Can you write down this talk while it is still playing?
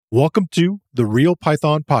Welcome to the Real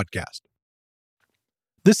Python Podcast.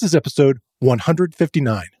 This is episode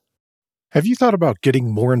 159. Have you thought about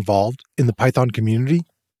getting more involved in the Python community?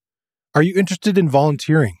 Are you interested in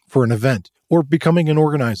volunteering for an event or becoming an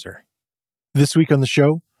organizer? This week on the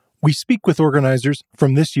show, we speak with organizers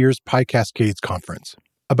from this year's PyCascades conference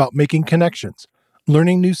about making connections,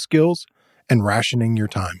 learning new skills, and rationing your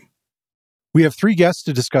time. We have 3 guests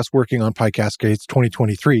to discuss working on PyCascades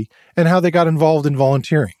 2023 and how they got involved in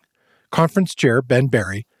volunteering. Conference Chair Ben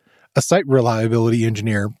Berry, a site reliability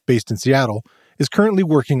engineer based in Seattle, is currently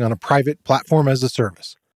working on a private platform as a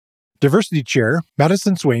service. Diversity Chair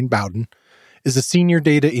Madison Swain Bowden is a senior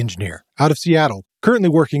data engineer out of Seattle, currently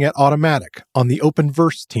working at Automatic on the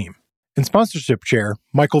Openverse team. And Sponsorship Chair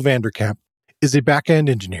Michael Vanderkamp is a back-end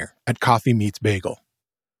engineer at Coffee Meets Bagel.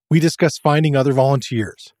 We discuss finding other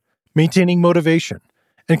volunteers, maintaining motivation,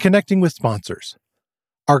 and connecting with sponsors.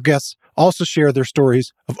 Our guests also share their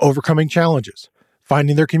stories of overcoming challenges,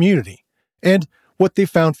 finding their community, and what they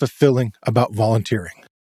found fulfilling about volunteering.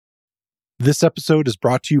 This episode is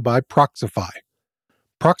brought to you by Proxify.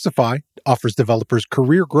 Proxify offers developers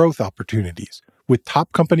career growth opportunities with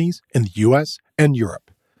top companies in the US and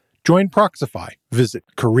Europe. Join Proxify. Visit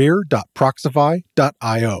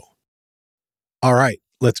career.proxify.io. All right,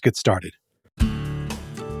 let's get started.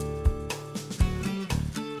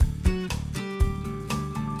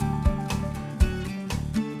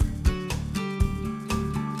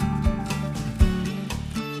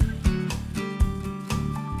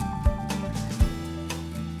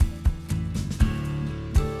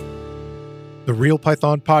 The Real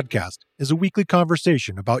Python Podcast is a weekly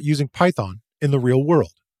conversation about using Python in the real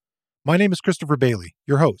world. My name is Christopher Bailey,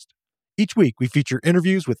 your host. Each week, we feature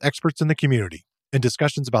interviews with experts in the community and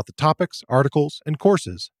discussions about the topics, articles, and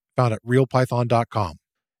courses found at realpython.com.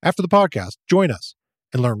 After the podcast, join us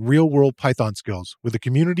and learn real-world Python skills with a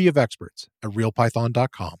community of experts at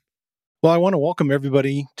realpython.com. Well, I want to welcome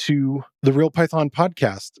everybody to the Real Python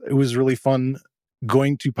Podcast. It was really fun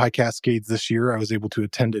going to PyCascades this year. I was able to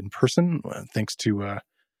attend in person thanks to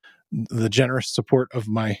the generous support of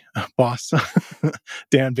my boss,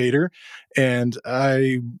 Dan Bader. And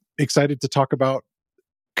I'm excited to talk about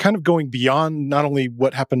kind of going beyond not only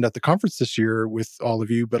what happened at the conference this year with all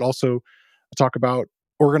of you, but also talk about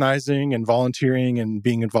organizing and volunteering and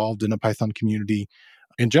being involved in a Python community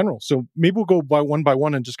in general. So maybe we'll go by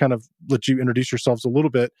one and just kind of let you introduce yourselves a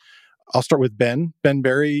little bit. I'll start with Ben. Ben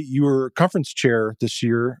Berry, you were conference chair this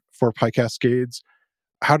year for PyCascades.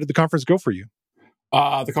 How did the conference go for you?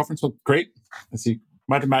 The conference went great. As you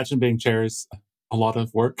might imagine, being chair is a lot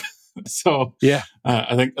of work. So yeah,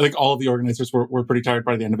 I think all of the organizers were pretty tired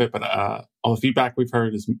by the end of it, but all the feedback we've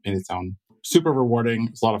heard is made it sound super rewarding.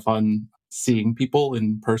 It's a lot of fun seeing people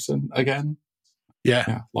in person again. Yeah,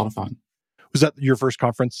 a lot of fun. Was that your first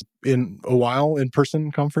conference in a while,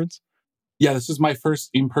 in-person conference? Yeah, this is my first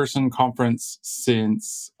in-person conference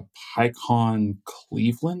since PyCon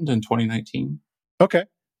Cleveland in 2019. Okay.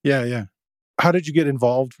 Yeah. How did you get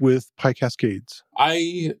involved with PyCascades?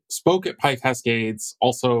 I spoke at PyCascades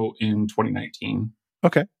also in 2019.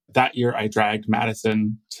 Okay. That year, I dragged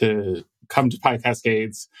Madison to come to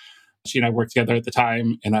PyCascades. She and I worked together at the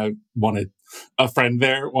time, and I wanted a friend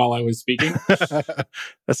there while I was speaking. That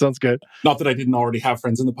sounds good. Not that I didn't already have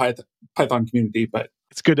friends in the Python community, but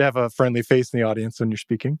it's good to have a friendly face in the audience when you're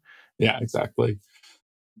speaking. Yeah, exactly.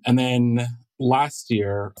 And then last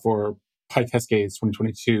year for PyCascades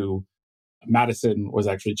 2022, Madison was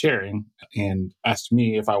actually chairing and asked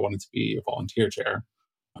me if I wanted to be a volunteer chair.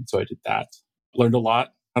 So I did that. Learned a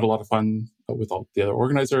lot, had a lot of fun with all the other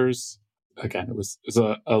organizers. Again, it was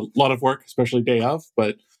a lot of work, especially day of,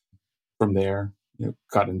 but from there,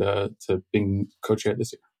 got into being co-chair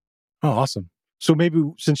this year. Oh, awesome. So maybe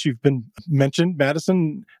since you've been mentioned,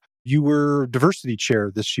 Madison, you were diversity chair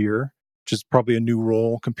this year, which is probably a new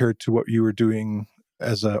role compared to what you were doing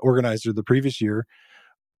as an organizer the previous year.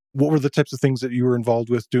 What were the types of things that you were involved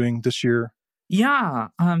with doing this year? Yeah,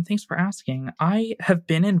 thanks for asking. I have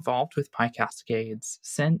been involved with PyCascades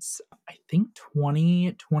since, I think,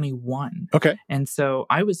 2021. Okay. And so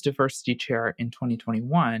I was diversity chair in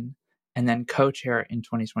 2021, and then co-chair in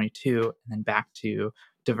 2022, and then back to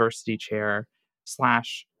diversity chair /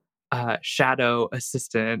 shadow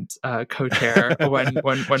assistant co-chair when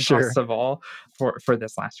Sure. possible for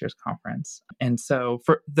this last year's conference. And so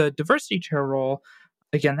for the diversity chair role,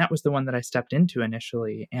 again, that was the one that I stepped into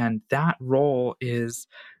initially. And that role is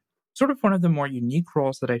sort of one of the more unique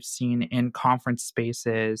roles that I've seen in conference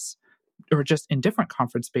spaces, or just in different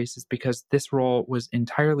conference spaces, because this role was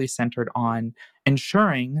entirely centered on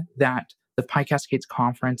ensuring that the the Pi Cascades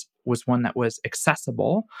conference was one that was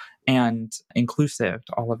accessible and inclusive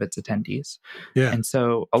to all of its attendees. Yeah. And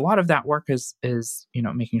so a lot of that work is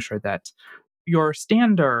making sure that your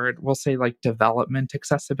standard, we'll say like development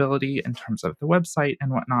accessibility in terms of the website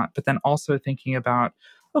and whatnot, but then also thinking about,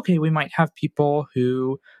 okay, we might have people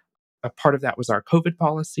who a part of that was our COVID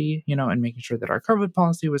policy, and making sure that our COVID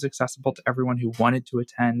policy was accessible to everyone who wanted to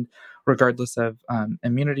attend, regardless of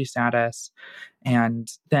immunity status. And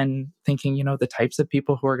then thinking, the types of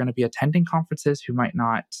people who are going to be attending conferences who might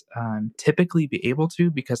not typically be able to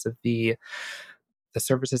because of the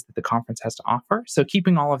services that the conference has to offer. So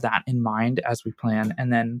keeping all of that in mind as we plan.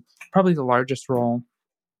 And then probably the largest role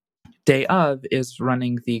day of is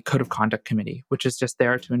running the Code of Conduct Committee, which is just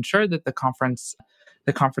there to ensure that the conference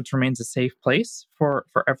remains a safe place for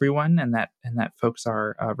everyone, and that folks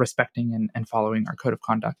are respecting and following our code of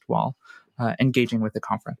conduct while engaging with the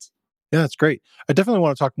conference. Yeah, that's great. I definitely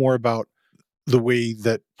want to talk more about the way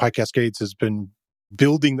that Pi Cascades has been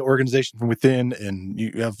building the organization from within, and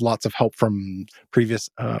you have lots of help from previous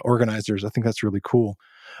organizers. I think that's really cool.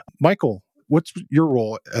 Michael, what's your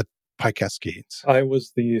role at Pi Cascades? I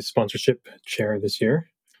was the sponsorship chair this year.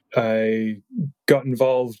 I got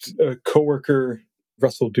involved. A coworker,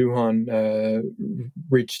 Russell Duhan,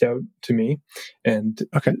 reached out to me, and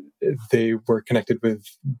they were connected with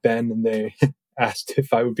Ben, and they asked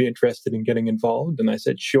if I would be interested in getting involved, and I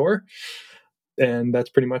said sure. And that's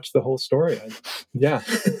pretty much the whole story. Yeah.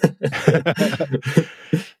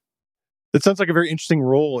 It sounds like a very interesting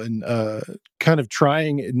role, and kind of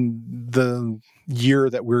trying in the year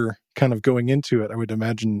that we're kind of going into it. I would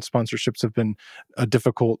imagine sponsorships have been a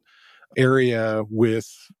difficult area with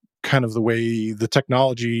kind of the way the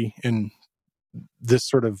technology in this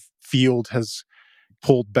sort of field has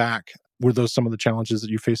pulled back. Were those some of the challenges that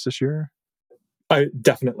you faced this year?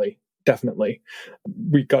 Definitely.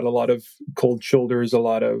 We got a lot of cold shoulders, a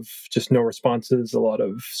lot of just no responses, a lot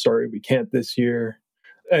of sorry, we can't this year.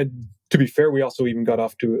 And to be fair, we also even got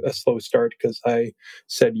off to a slow start because I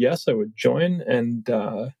said yes, I would join, and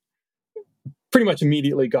pretty much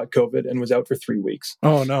immediately got COVID and was out for 3 weeks.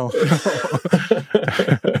 Oh, no.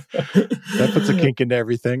 That puts a kink into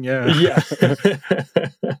everything, yeah. Yeah.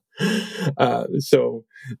 So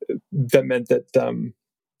that meant that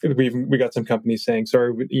we got some companies saying,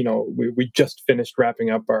 sorry, we just finished wrapping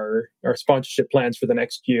up our sponsorship plans for the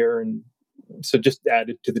next year. And so just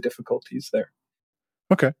added to the difficulties there.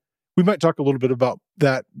 Okay. We might talk a little bit about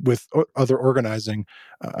that with other organizing.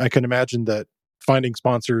 I can imagine that finding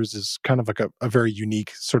sponsors is kind of like a very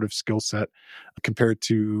unique sort of skill set compared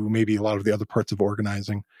to maybe a lot of the other parts of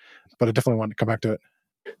organizing. But I definitely want to come back to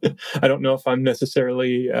it. I don't know if I'm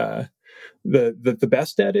necessarily the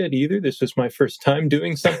best at it either. This was my first time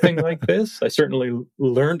doing something like this. I certainly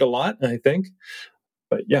learned a lot, I think.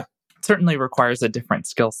 But yeah. It certainly requires a different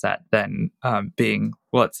skill set than being,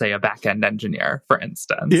 let's say, a back-end engineer, for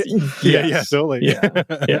instance. Yeah, totally. Yeah.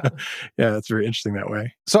 Yeah, that's very interesting that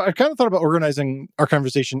way. So I kind of thought about organizing our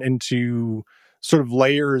conversation into sort of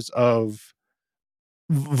layers of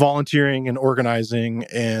volunteering and organizing,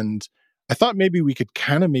 and I thought maybe we could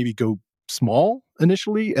kind of go small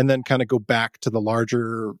initially and then kind of go back to the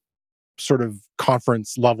larger sort of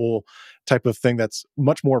conference level type of thing that's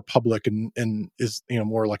much more public and is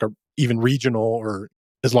more like a even regional or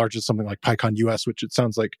as large as something like PyCon US, which it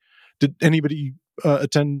sounds like. Did anybody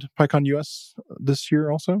attend PyCon US this year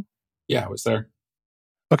also? Yeah, I was there.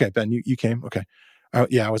 Okay, Ben, you came. Okay,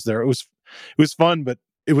 yeah, I was there. It was fun, but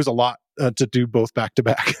it was a lot to do both back to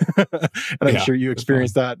back, and I'm sure you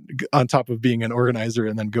experienced that on top of being an organizer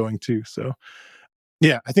and then going too. So,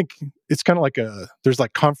 yeah, I think it's kind of like there's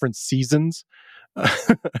like conference seasons,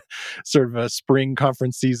 sort of a spring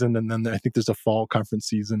conference season, and then I think there's a fall conference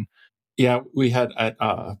season. Yeah, we had at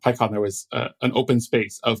PyCon, there was an open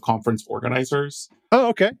space of conference organizers. Oh,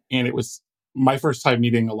 okay. And it was my first time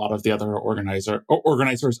meeting a lot of the other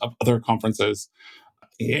organizers of other conferences.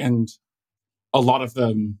 And a lot of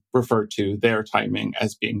them referred to their timing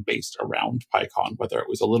as being based around PyCon, whether it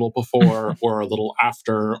was a little before or a little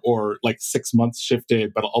after or like 6 months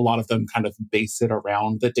shifted. But a lot of them kind of base it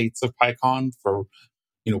around the dates of PyCon for,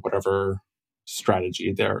 whatever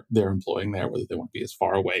strategy they're employing there, whether they want to be as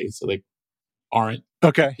far away so they aren't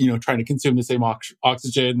trying to consume the same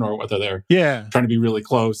oxygen, or whether they're trying to be really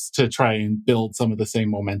close to try and build some of the same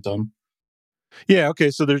momentum. Yeah,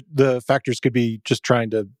 okay. So the factors could be just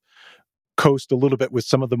trying to coast a little bit with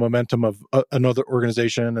some of the momentum of another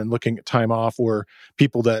organization and looking at time off, or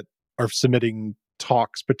people that are submitting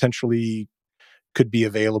talks potentially could be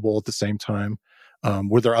available at the same time.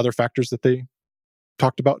 Were there other factors that they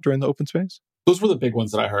talked about during the open space? Those were the big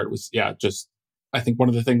ones that I heard. Was just I think one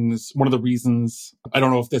of the reasons, I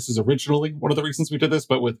don't know if this is originally one of the reasons we did this,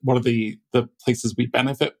 but with one of the places we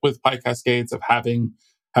benefit with PyCascades of having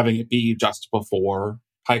it be just before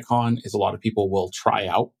PyCon is a lot of people will try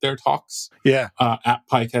out their talks at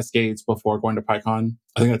PyCascades before going to PyCon.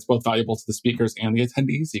 I think that's both valuable to the speakers and the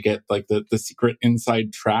attendees. You get like the secret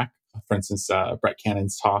inside track. For instance, Brett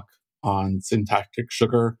Cannon's talk on syntactic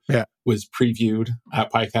sugar was previewed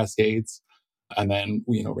at PyCascades and then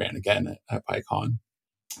ran again at PyCon.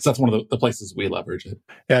 So that's one of the places we leverage it.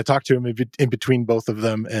 Yeah, I talked to him in between both of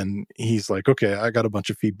them, and he's like, okay, I got a bunch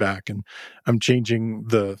of feedback, and I'm changing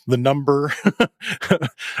the number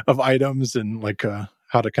of items and like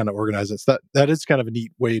how to kind of organize it. So that is kind of a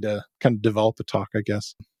neat way to kind of develop a talk, I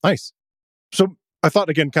guess. Nice. So I thought,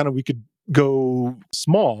 again, kind of we could go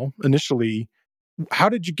small initially. How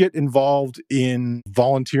did you get involved in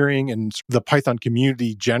volunteering and the Python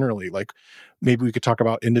community generally? Like maybe we could talk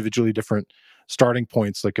about individually different starting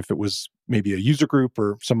points, like if it was maybe a user group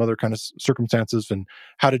or some other kind of circumstances, and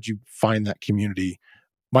how did you find that community?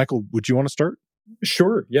 Michael, would you want to start?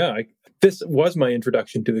 Sure. Yeah. This was my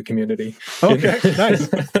introduction to the community. Okay, nice.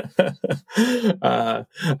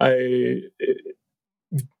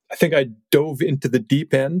 I think I dove into the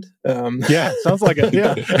deep end. Yeah, sounds like it.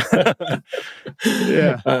 Yeah.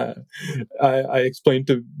 Yeah. I explained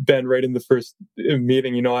to Ben right in the first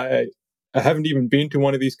meeting, I haven't even been to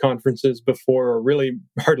one of these conferences before, or really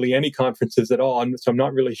hardly any conferences at all. So I'm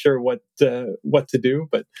not really sure what to do.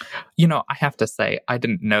 But I have to say, I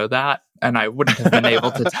didn't know that, and I wouldn't have been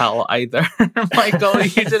able to tell either. Michael,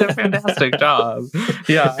 you did a fantastic job.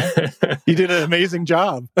 Yeah, you did an amazing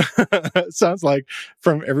job. Sounds like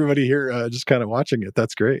from everybody here, just kind of watching it.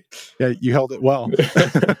 That's great. Yeah, you held it well.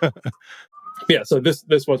 Yeah, so this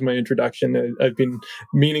was my introduction. I've been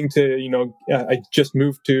meaning to, I just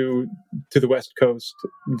moved to the West Coast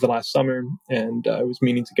the last summer, and I was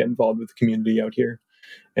meaning to get involved with the community out here.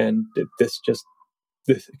 And this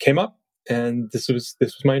came up, and this was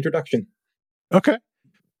my introduction. Okay.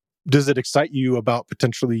 Does it excite you about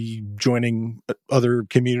potentially joining other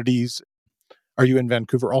communities? Are you in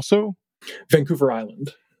Vancouver also? Vancouver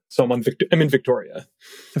Island. So I'm in Victoria.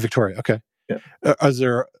 Victoria, okay. Yeah. Is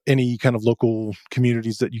there any kind of local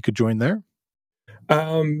communities that you could join there?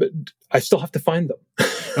 I still have to find them.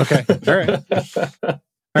 Okay. All right. All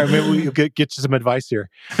right. Maybe we'll get you some advice here.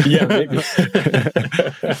 Yeah, maybe.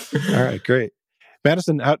 All right. Great.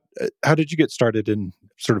 Madison, how did you get started in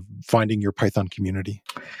sort of finding your Python community?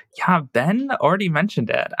 Yeah, Ben already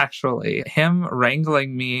mentioned it, actually. Him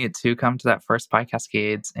wrangling me to come to that first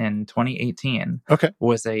PyCascades in 2018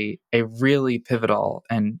 was a really pivotal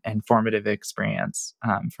and formative experience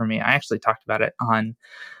for me. I actually talked about it on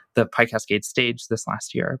the PyCascade stage this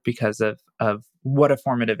last year because of what a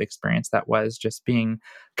formative experience that was, just being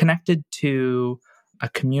connected to a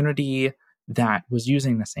community that was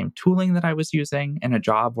using the same tooling that I was using in a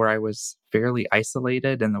job where I was fairly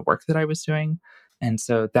isolated in the work that I was doing. And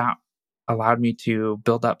so that allowed me to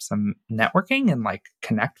build up some networking and like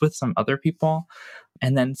connect with some other people.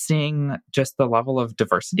 And then seeing just the level of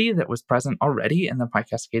diversity that was present already in the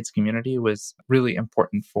PyCascades community was really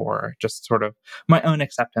important for just sort of my own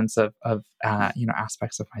acceptance of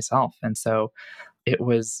aspects of myself. And so it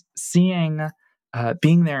was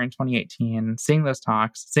being there in 2018, seeing those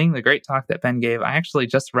talks, seeing the great talk that Ben gave. I actually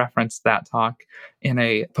just referenced that talk in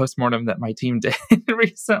a postmortem that my team did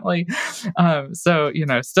recently. So,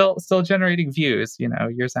 still generating views,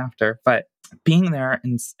 years after. But being there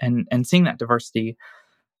and seeing that diversity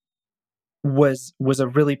was a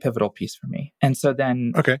really pivotal piece for me. And so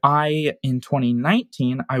then in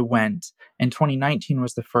 2019, I went, and 2019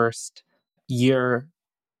 was the first year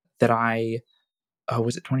that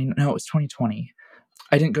was it 20? No, it was 2020.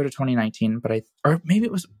 I didn't go to 2019, or maybe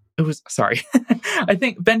it was, sorry. I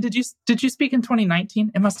think, Ben, did you speak in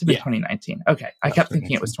 2019? It must have been 2019. Okay. I kept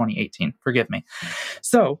thinking it was 2018. Forgive me.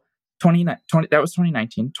 So that was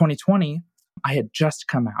 2019. 2020, I had just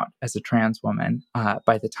come out as a trans woman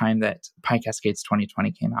by the time that PyCascades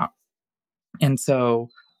 2020 came out. And so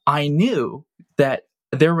I knew that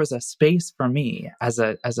there was a space for me as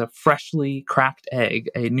a freshly cracked egg,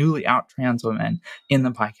 a newly out trans woman in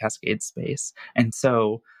the PyCascades space. And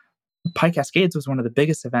so PyCascades was one of the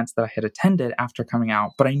biggest events that I had attended after coming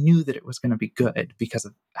out, but I knew that it was going to be good because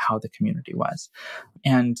of how the community was.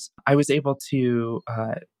 And I was able to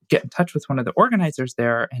get in touch with one of the organizers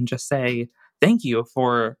there and just say, thank you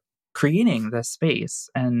for creating this space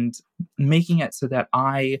and making it so that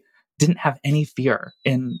I didn't have any fear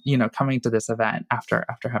in, coming to this event after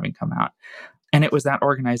having come out. And it was that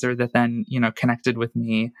organizer that then, connected with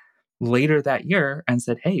me later that year and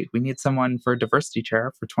said, hey, we need someone for diversity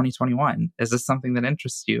chair for 2021. Is this something that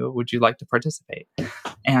interests you? Would you like to participate?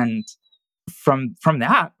 And from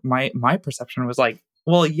that, my perception was like,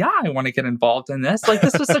 well, yeah, I want to get involved in this. Like,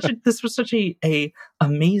 this was such a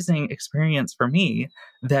amazing experience for me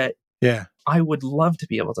that I would love to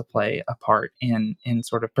be able to play a part in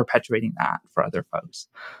sort of perpetuating that for other folks.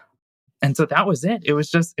 And so that was it. It was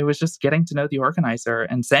just getting to know the organizer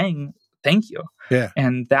and saying thank you. Yeah.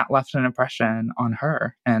 And that left an impression on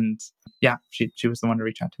her. And yeah, she was the one to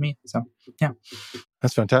reach out to me. So yeah.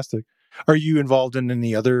 That's fantastic. Are you involved in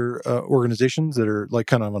any other organizations that are like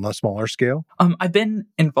kind of on a smaller scale? I've been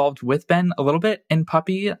involved with Ben a little bit in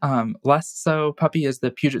Puppy, less so. Puppy is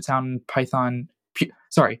the Puget Sound Python,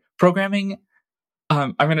 programming.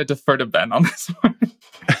 I'm going to defer to Ben on this one.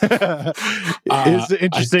 It's an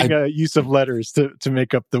interesting use of letters to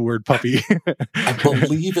make up the word puppy. I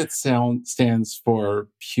believe it stands for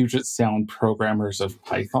Puget Sound Programmers of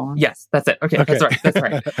Python. Yes, that's it. Okay. That's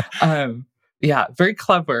right. Yeah, very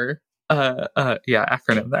clever.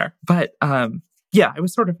 Acronym there. But I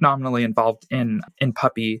was sort of nominally involved in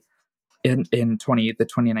Puppy in the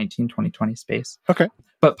 2019-2020 space. Okay.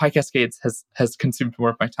 But PyCascades has consumed more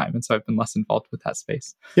of my time, and so I've been less involved with that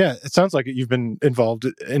space. Yeah, it sounds like you've been involved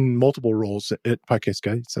in multiple roles at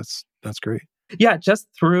PyCascades. That's great. Yeah, just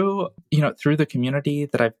through the community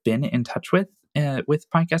that I've been in touch with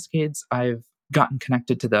PyCascades, I've gotten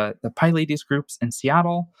connected to the PyLadies groups in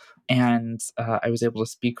Seattle, and I was able to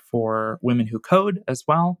speak for Women Who Code as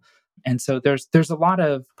well. And so there's a lot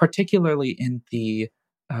of, particularly in the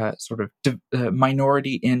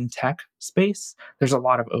minority in tech space, there's a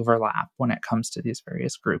lot of overlap when it comes to these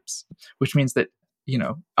various groups, which means that,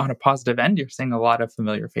 on a positive end, you're seeing a lot of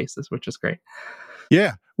familiar faces, which is great.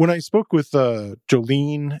 Yeah. When I spoke with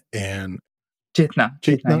Jolene and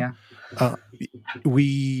Chitna, yeah.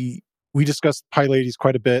 We discussed PyLadies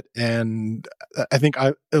quite a bit, and I think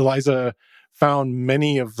Eliza found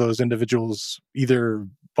many of those individuals either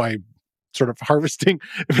by sort of harvesting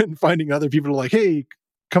and finding other people like, hey,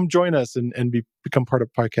 come join us and become part of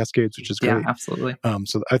PyCascades, which is great. Yeah, absolutely.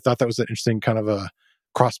 So I thought that was an interesting kind of a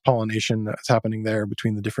cross-pollination that's happening there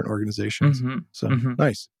between the different organizations. Mm-hmm. So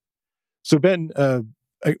nice. So Ben,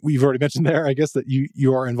 we've already mentioned there, I guess, that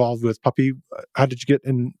you are involved with Puppy. How did you get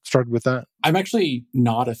started with that? I'm actually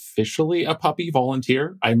not officially a Puppy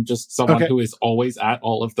volunteer. I'm just someone who is always at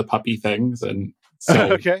all of the Puppy things. And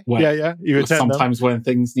so you attend sometimes them. when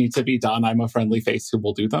things need to be done, I'm a friendly face who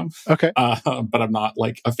will do them. Okay. But I'm not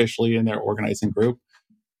like officially in their organizing group.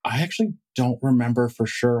 I actually don't remember for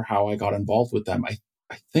sure how I got involved with them. I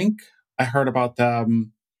think I heard about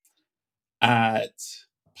them at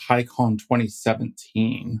PyCon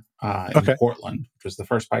 2017 in Portland, which was the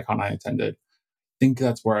first PyCon I attended. I think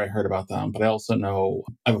that's where I heard about them. But I also know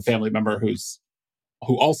I have a family member who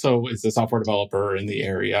also is a software developer in the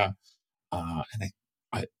area, and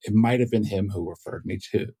it might have been him who referred me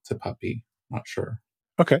to Puppy. Not sure.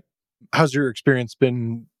 Okay, how's your experience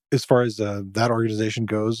been as far as that organization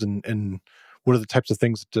goes, and what are the types of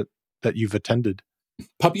things that you've attended?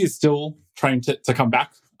 Puppy is still trying to come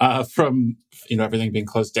back from everything being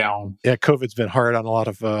closed down. Yeah, COVID's been hard on a lot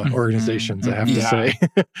of organizations, I have to say.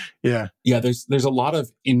 Yeah. There's a lot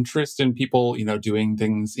of interest in people, doing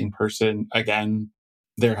things in person. Again,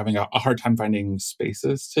 they're having a hard time finding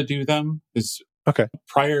spaces to do them.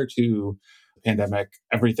 Prior to the pandemic,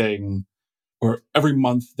 every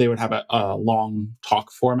month they would have a long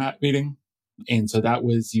talk format meeting. And so that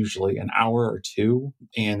was usually an hour or two,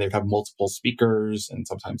 and they'd have multiple speakers and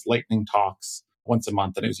sometimes lightning talks once a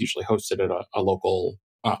month. And it was usually hosted at a local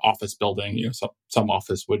office building. Some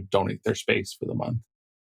office would donate their space for the month.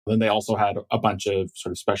 Then they also had a bunch of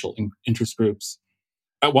sort of special interest groups.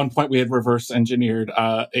 At one point, we had reverse engineered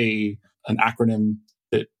an acronym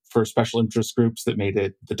that for special interest groups that made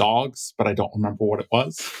it the DOGS, but I don't remember what it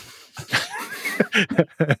was.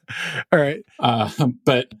 All right.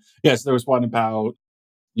 But yes, there was one about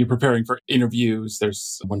you preparing for interviews.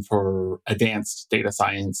 There's one for advanced data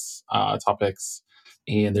science topics.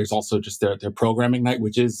 And there's also just their programming night,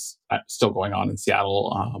 which is still going on in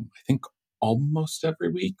Seattle, I think almost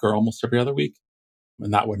every week or almost every other week.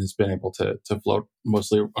 And that one has been able to float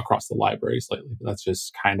mostly across the libraries lately. But that's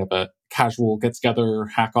just kind of a casual get-together,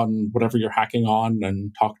 hack on whatever you're hacking on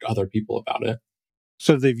and talk to other people about it.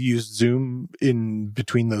 So they've used Zoom in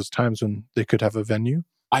between those times when they could have a venue?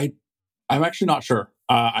 I'm actually not sure.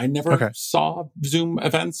 I never saw Zoom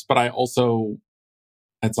events, but I also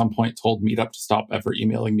at some point told Meetup to stop ever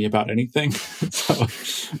emailing me about anything. so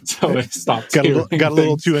I stopped. Got a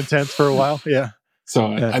little too intense for a while. Yeah.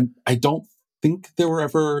 So I don't think there were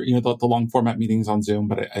ever, the long format meetings on Zoom,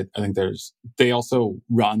 but I think they also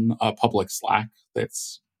run a public Slack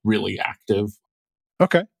that's really active.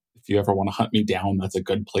 Okay. If you ever want to hunt me down, that's a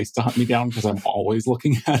good place to hunt me down because I'm always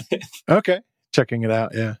looking at it. Okay. Checking it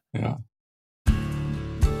out. Yeah. Yeah.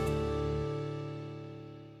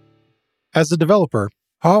 As a developer,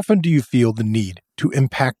 how often do you feel the need to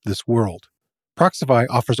impact this world? Proxify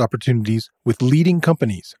offers opportunities with leading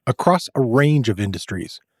companies across a range of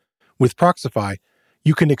industries. With Proxify,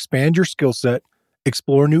 you can expand your skill set,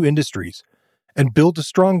 explore new industries, and build a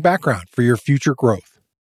strong background for your future growth.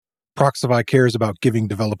 Proxify cares about giving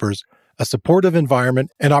developers a supportive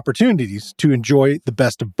environment and opportunities to enjoy the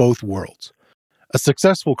best of both worlds, a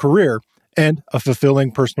successful career and a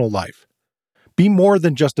fulfilling personal life. Be more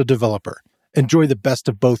than just a developer. Enjoy the best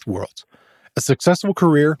of both worlds, a successful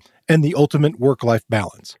career and the ultimate work-life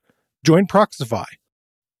balance. Join Proxify.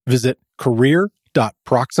 Visit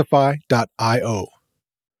career.proxify.io.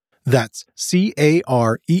 That's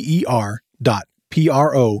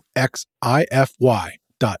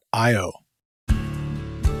career.proxify.io.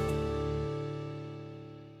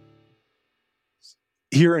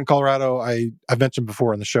 Here in Colorado, I've mentioned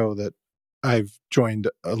before on the show that I've joined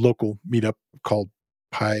a local meetup called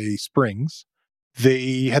Pi Springs.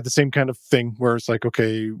 They had the same kind of thing where it's like,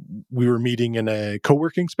 okay, we were meeting in a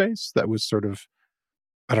co-working space that was sort of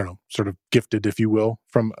gifted, if you will,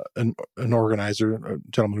 from an organizer, a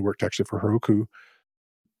gentleman who worked actually for Heroku.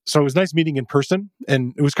 So it was nice meeting in person.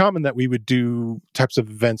 And it was common that we would do types of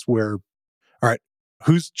events where, all right,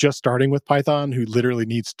 who's just starting with Python, who literally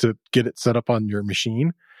needs to get it set up on your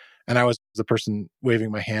machine? And I was the person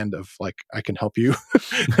waving my hand of like, I can help you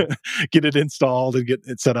get it installed and get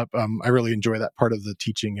it set up. I really enjoy that part of the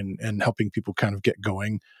teaching and helping people kind of get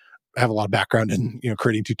going. I have a lot of background in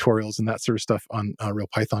creating tutorials and that sort of stuff on Real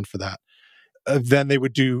Python for that. Then they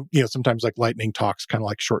would do sometimes like lightning talks, kind of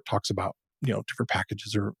like short talks about different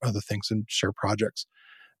packages or other things and share projects.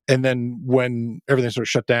 And then when everything sort of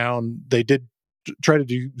shut down, they did try to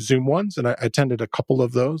do Zoom ones, and I attended a couple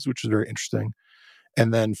of those, which was very interesting.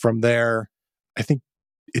 And then from there, I think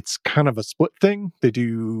it's kind of a split thing. They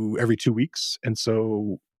do every 2 weeks. And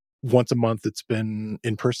so once a month, it's been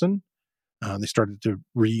in person. They started to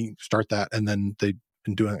restart that. And then they've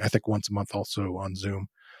been doing, I think, once a month also on Zoom.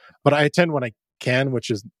 But I attend when I can, which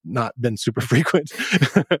has not been super frequent.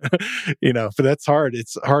 But that's hard.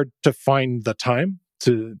 It's hard to find the time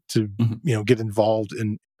to get involved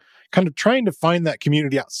in kind of trying to find that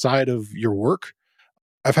community outside of your work.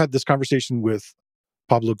 I've had this conversation with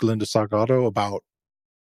Pablo Galindo Salgado about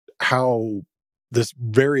how this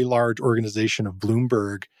very large organization of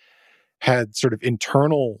Bloomberg had sort of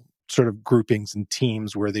internal sort of groupings and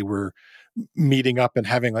teams where they were meeting up and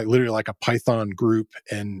having like literally like a Python group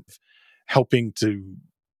and helping to,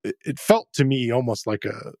 it felt to me almost like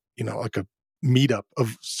a meetup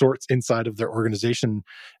of sorts inside of their organization.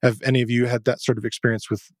 Have any of you had that sort of experience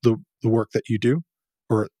with the work that you do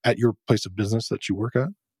or at your place of business that you work at?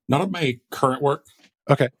 None of my current work.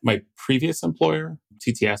 Okay. My previous employer,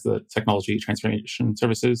 TTS, the Technology Transformation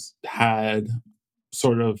Services, had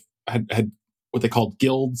had what they called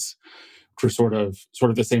guilds, which were sort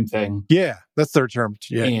of the same thing. Yeah, that's their term.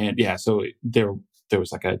 Yeah. And so there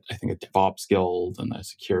was like a DevOps guild and a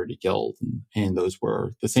security guild, and those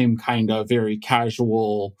were the same kind of very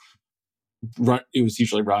casual. It was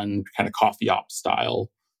usually run kind of coffee ops style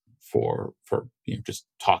for just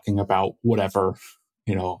talking about whatever.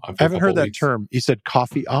 I haven't heard that term. You said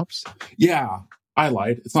coffee ops? Yeah, I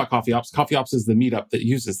lied. It's not coffee ops. Coffee ops is the meetup that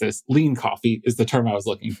uses this. Lean coffee is the term I was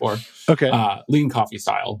looking for. Okay. Lean coffee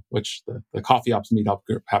style, which the coffee ops meetup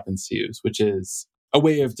group happens to use, which is a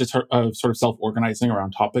way of sort of self-organizing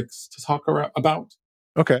around topics to talk about.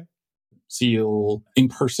 Okay. So in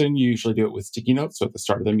person, you usually do it with sticky notes. So at the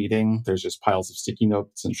start of the meeting, there's just piles of sticky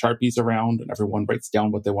notes and Sharpies around, and everyone writes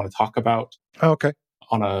down what they want to talk about. Oh, okay.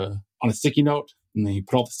 On a sticky note. And then you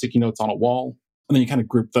put all the sticky notes on a wall, and then you kind of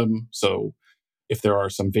group them. So if there are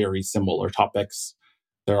some very similar topics,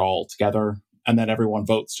 they're all together. And then everyone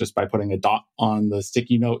votes just by putting a dot on the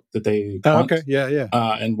sticky note that they want. Okay, yeah.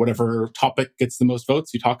 And whatever topic gets the most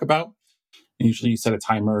votes, you talk about. And usually you set a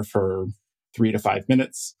timer for 3 to 5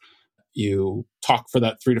 minutes. You talk for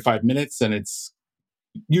that 3 to 5 minutes, and it's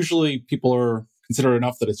usually people are considerate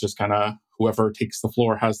enough that it's just kind of whoever takes the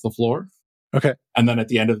floor has the floor. Okay. And then at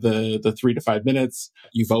the end of the 3 to 5 minutes,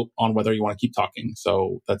 you vote on whether you want to keep talking.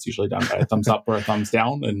 So that's usually done by a thumbs up or a thumbs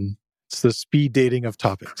down. And it's the speed dating of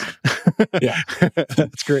topics. Yeah.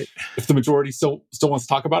 That's great. If the majority still wants to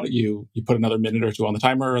talk about it, you put another minute or two on the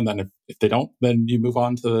timer. And then if they don't, then you move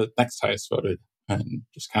on to the next highest voted and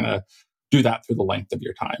just kind of do that through the length of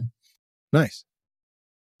your time. Nice.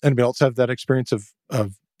 Anybody else have that experience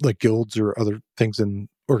of like guilds or other things in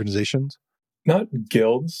organizations? Not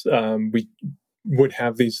guilds. We would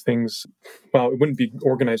have these things. Well, it wouldn't be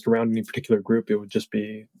organized around any particular group. It would just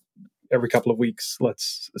be every couple of weeks,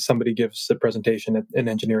 somebody gives a presentation at an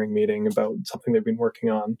engineering meeting about something they've been working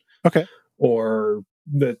on. Okay. Or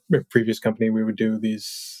the previous company, we would do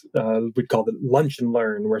these, we'd call it lunch and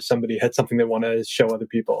learn, where somebody had something they want to show other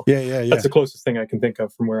people. Yeah. That's the closest thing I can think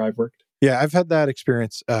of from where I've worked. Yeah, I've had that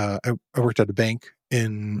experience. I worked at a bank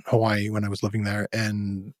in Hawaii when I was living there,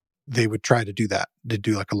 and they would try to do that. They'd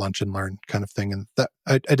do like a lunch and learn kind of thing. And that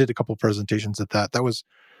I did a couple of presentations at that. That was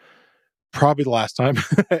probably the last time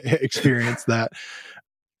I experienced that.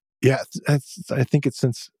 Yeah, I think it's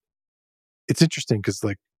interesting because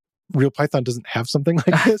like Real Python doesn't have something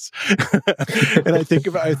like this. And I'm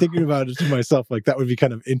thinking about it to myself, like that would be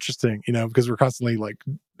kind of interesting, because we're constantly like,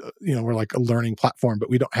 we're like a learning platform, but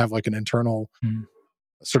we don't have like an internal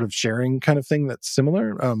sort of sharing kind of thing that's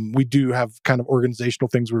similar. We do have kind of organizational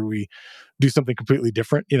things where we do something completely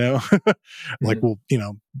different, like we'll,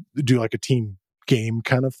 do like a team game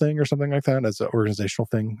kind of thing or something like that as an organizational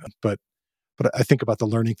thing. But I think about the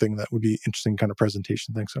learning thing, that would be interesting kind of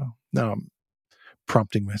presentation thing. So now I'm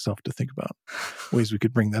prompting myself to think about ways we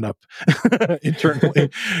could bring that up internally.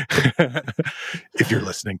 If you're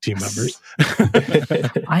listening, team members.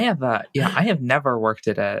 I have never worked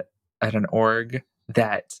at an org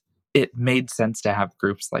that it made sense to have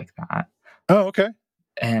groups like that. Oh, okay.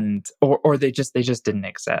 And or they just didn't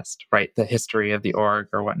exist, right? The history of the org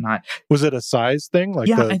or whatnot. Was it a size thing, like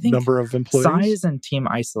I think number of employees? Size and team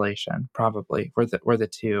isolation probably were the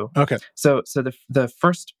two. Okay. So the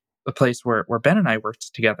first place where Ben and I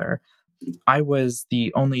worked together, I was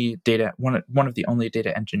the only one of the only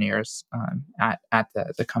data engineers at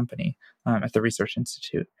the company, at the Research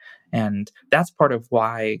Institute, and that's part of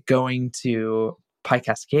why going to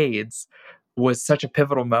PyCascades was such a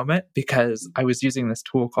pivotal moment, because I was using this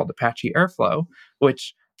tool called Apache Airflow,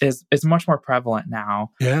 which is much more prevalent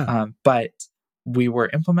now. Yeah. But we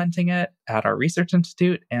were implementing it at our Research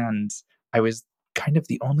Institute, and I was kind of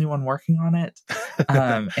the only one working on it.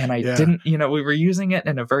 And I didn't, we were using it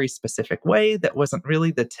in a very specific way that wasn't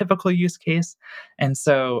really the typical use case. And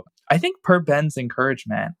so I think per Ben's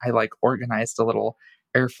encouragement, I organized a little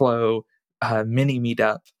Airflow mini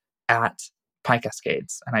meetup at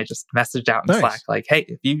PyCascades, and I just messaged out in Slack like, hey,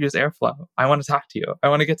 if you use Airflow, I want to talk to you. I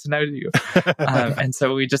want to get to know you. And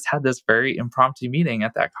so we just had this very impromptu meeting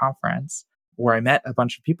at that conference where I met a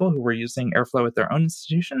bunch of people who were using Airflow at their own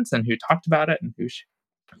institutions and who talked about it and who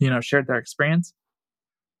shared their experience.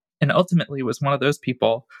 And ultimately was one of those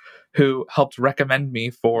people who helped recommend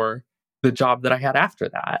me for the job that I had after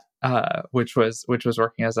that, which was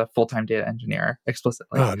working as a full-time data engineer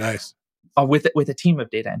explicitly. Oh, nice. With a team of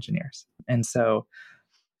data engineers. And so,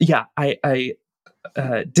 I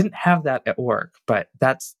didn't have that at work, but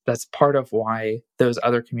that's part of why those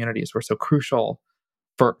other communities were so crucial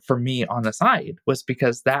for me on the side, was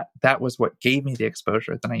because that was what gave me the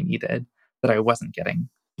exposure that I needed that I wasn't getting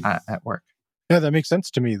at work. Yeah, that makes sense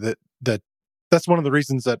to me. That's one of the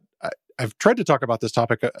reasons that I've tried to talk about this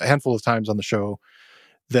topic a handful of times on the show,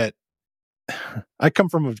 that I come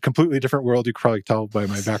from a completely different world. You can probably tell by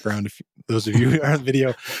my background, if those of you who are on the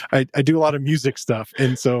video. I do a lot of music stuff.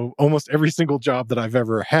 And so almost every single job that I've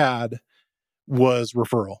ever had was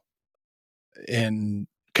referral and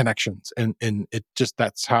connections. And it just,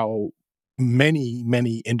 that's how many,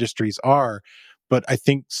 many industries are. But I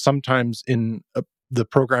think sometimes in the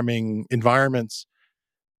programming environments,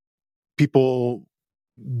 people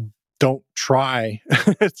don't try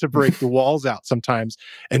to break the walls out sometimes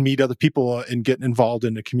and meet other people and get involved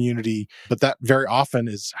in a community. But that very often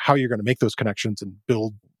is how you're going to make those connections and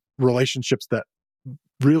build relationships that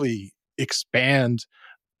really expand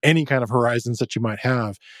any kind of horizons that you might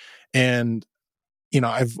have. And,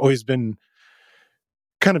 I've always been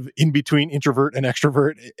kind of in between introvert and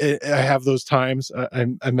extrovert. I have those times.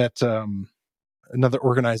 I met another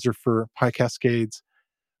organizer for PyCascades,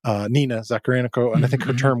 Nina Zakharенko, and I think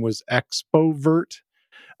her term was expovert,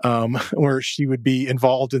 where she would be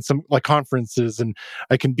involved in some conferences, and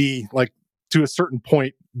I can be to a certain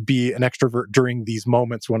point be an extrovert during these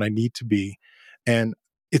moments when I need to be. And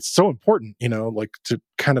it's so important, to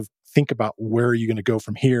kind of think about where are you going to go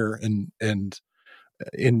from here, and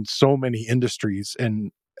in so many industries.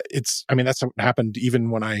 And that's what happened even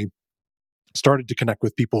when I started to connect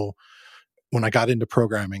with people when I got into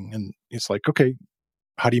programming. And it's like, okay,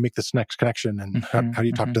 how do you make this next connection, and how do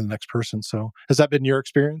you talk to the next person? So has that been your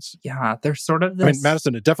experience? Yeah, there's sort of this...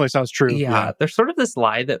 Madison, it definitely sounds true. Yeah, there's sort of this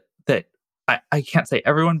lie that I can't say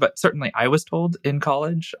everyone, but certainly I was told in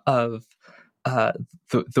college of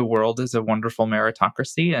the world is a wonderful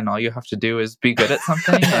meritocracy, and all you have to do is be good at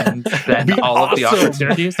something, and then all of the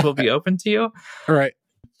opportunities will be open to you. All right.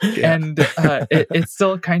 Yeah. And it's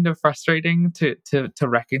still kind of frustrating to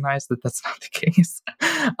recognize that that's not the case.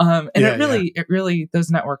 It really those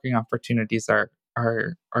networking opportunities are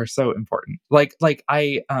so important. Like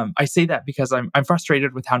I say that because I'm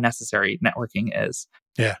frustrated with how necessary networking is.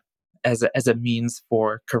 Yeah. As a means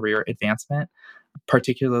for career advancement,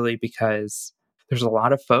 particularly because there's a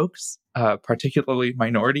lot of folks, particularly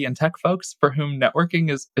minority and tech folks, for whom networking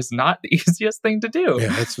is not the easiest thing to do. Yeah,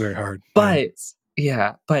 that's very hard.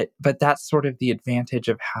 But that's sort of the advantage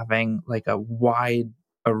of having like a wide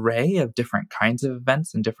array of different kinds of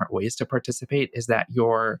events and different ways to participate, is that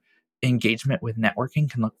your engagement with networking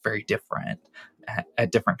can look very different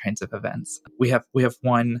at different kinds of events. We have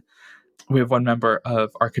one member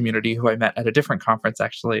of our community who I met at a different conference,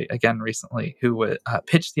 actually, again recently, who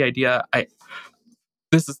pitched the idea.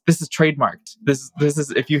 This is trademarked. This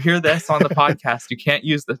is, if you hear this on the podcast, you can't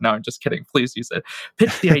use this. No, I'm just kidding. Please use it.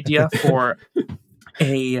 Pitched the idea for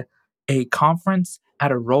a conference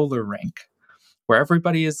at a roller rink where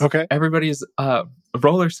everybody's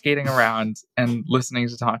roller skating around and listening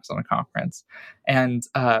to talks on a conference. And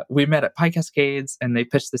we met at Pi Cascades, and they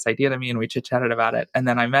pitched this idea to me, and we chit-chatted about it. And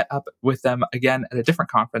then I met up with them again at a different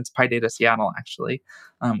conference, PyData Seattle, actually,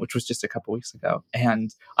 which was just a couple weeks ago.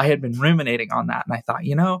 And I had been ruminating on that, and I thought,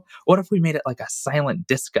 what if we made it like a silent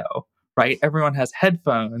disco, right? Everyone has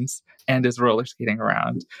headphones and is roller skating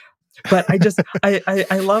around. But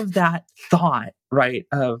I love that thought, right?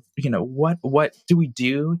 Of, what do we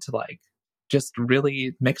do to like just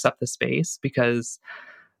really mix up the space, because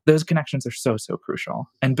those connections are so crucial,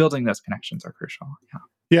 and building those connections are crucial.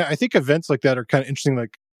 Yeah, I think events like that are kind of interesting.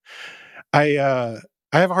 Like I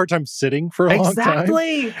have a hard time sitting for a long time.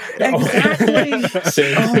 Exactly.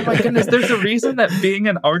 Oh my goodness. There's a reason that being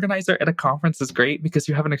an organizer at a conference is great, because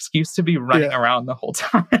you have an excuse to be running around the whole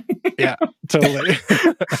time. Yeah, totally.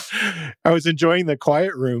 I was enjoying the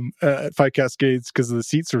quiet room at Pi Cascades because the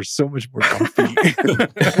seats were so much more comfy.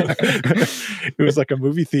 It was like a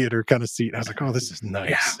movie theater kind of seat. I was like, oh, this is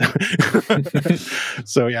nice. Yeah.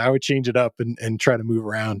 So I would change it up and try to move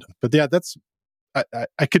around. But yeah, that's,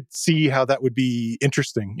 I could see how that would be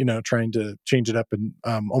interesting, trying to change it up, and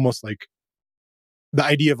almost like the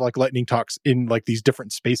idea of like lightning talks in like these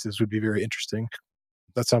different spaces would be very interesting.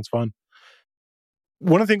 That sounds fun.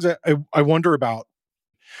 One of the things I wonder about,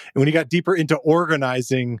 and when you got deeper into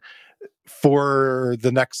organizing for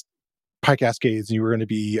the next Pi Cascades, and you were going to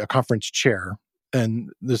be a conference chair, and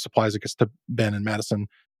this applies, I guess, to Ben and Madison,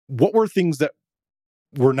 what were things that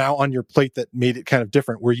were now on your plate that made it kind of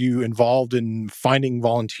different? Were you involved in finding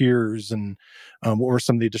volunteers, and what were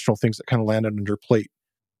some of the additional things that kind of landed on your plate?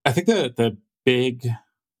 I think the big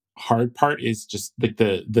hard part is just like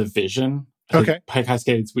the vision. Okay. Pi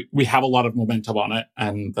Cascades, we have a lot of momentum on it,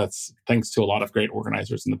 and that's thanks to a lot of great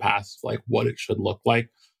organizers in the past, like what it should look like.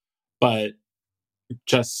 But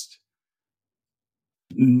just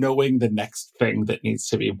knowing the next thing that needs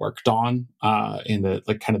to be worked on, in the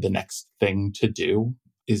like kind of the next thing to do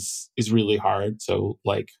is really hard. So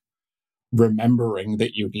like remembering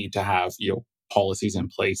that you need to have policies in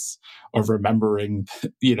place, or remembering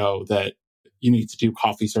that you need to do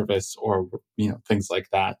coffee service, or things like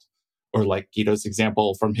that. Or like Guido's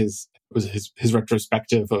example from his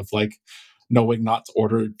retrospective of like knowing not to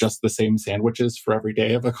order just the same sandwiches for every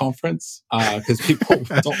day of a conference, because people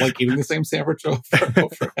don't like eating the same sandwich over and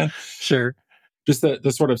over again. Sure. Just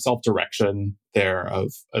the sort of self-direction there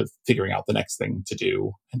of figuring out the next thing to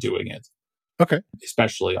do and doing it. Okay.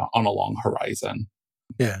 Especially on a long horizon.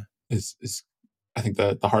 Yeah. Is I think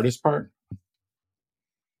the hardest part.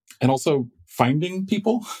 And also finding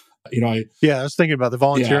people. I was thinking about the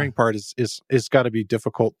volunteering part is got to be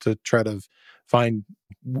difficult to try to find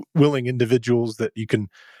willing individuals that you can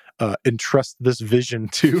entrust this vision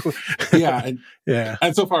to. And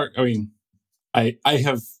so far, I mean, I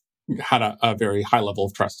have had a very high level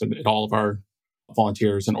of trust in all of our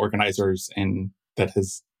volunteers and organizers, and that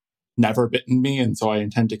has never bitten me. And so I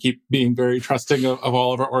intend to keep being very trusting of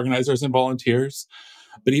all of our organizers and volunteers.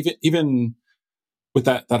 But even with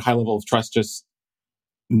that high level of trust, just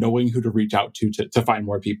knowing who to reach out to find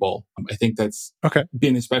more people. I think that's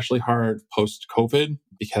been especially hard post-COVID,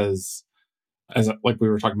 because as like we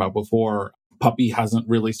were talking about before, Puppy hasn't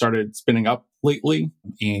really started spinning up lately.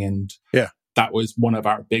 And that was one of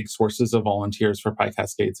our big sources of volunteers for Pi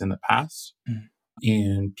Cascades in the past. Mm.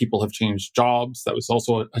 And people have changed jobs. That was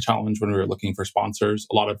also a challenge when we were looking for sponsors.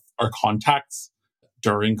 A lot of our contacts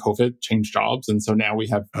during COVID changed jobs. And so now we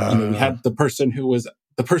have, we had the person who was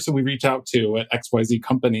the person we reach out to at XYZ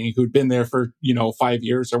company who'd been there for, 5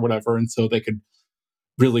 years or whatever. And so they could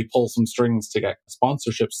really pull some strings to get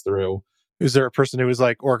sponsorships through. Is there a person who was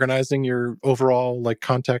like organizing your overall like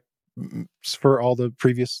contact for all the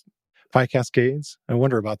previous Pi Cascades? I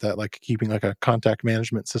wonder about that, like keeping like a contact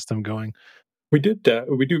management system going. We do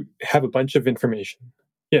have a bunch of information.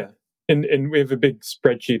 Yeah. And we have a big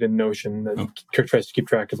spreadsheet in Notion that tries to keep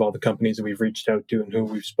track of all the companies that we've reached out to and who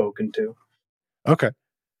we've spoken to. Okay.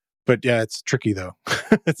 But yeah, it's tricky though.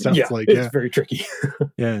 It sounds like it's very tricky.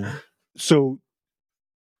 Yeah. So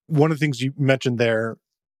one of the things you mentioned there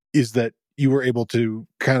is that you were able to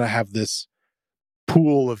kind of have this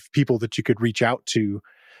pool of people that you could reach out to.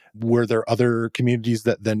 Were there other communities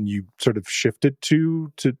that then you sort of shifted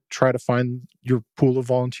to try to find your pool of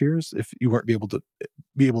volunteers if you weren't able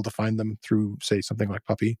to find them through, say, something like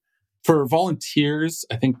Puppy? For volunteers,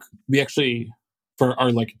 I think we actually, for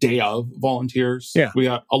our like day of volunteers, we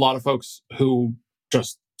got a lot of folks who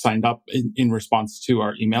just signed up in response to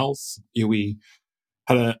our emails. We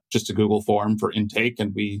had just a Google form for intake,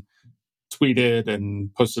 and we tweeted and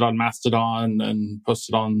posted on Mastodon and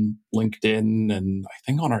posted on LinkedIn and I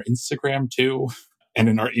think on our Instagram too, and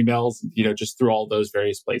in our emails, just through all those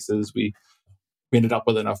various places, we ended up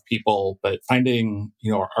with enough people. But finding,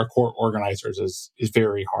 our core organizers is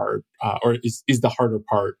very hard, or is the harder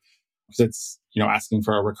part, because it's, asking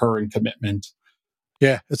for a recurring commitment.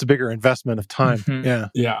 Yeah, it's a bigger investment of time. Mm-hmm.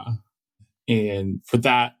 Yeah. And for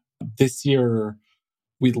that, this year,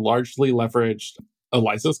 we largely leveraged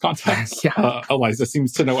Eliza's contacts. Eliza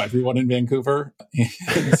seems to know everyone in Vancouver.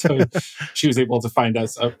 And so she was able to find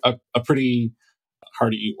us a pretty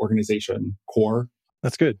hearty organization core.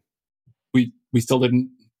 That's good. We still didn't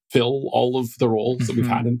fill all of the roles that we've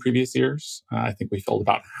had in previous years. I think we filled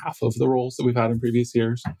about half of the roles that we've had in previous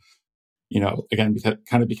years. Again,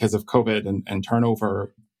 because of COVID and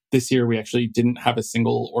turnover. This year, we actually didn't have a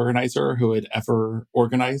single organizer who had ever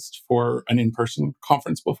organized for an in-person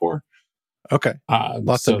conference before. Okay.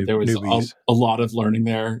 There was a lot of learning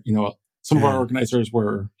there. Some of our organizers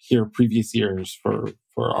were here previous years for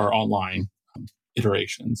our online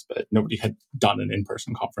iterations, but nobody had done an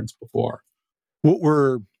in-person conference before.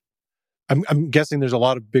 I'm guessing there's a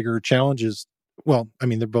lot of bigger challenges. Well, I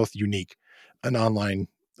mean, they're both unique. An online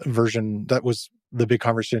version, that was the big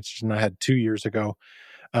conversation I had 2 years ago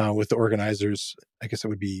with the organizers. I guess it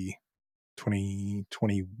would be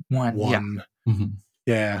 2021. Yeah. Mm-hmm.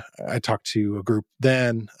 Yeah, I talked to a group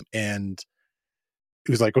then, and it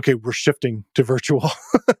was like, okay, we're shifting to virtual,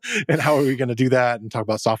 and how are we going to do that? And talk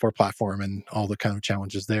about software platform and all the kind of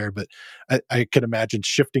challenges there. But I could imagine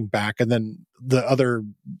shifting back, and then the other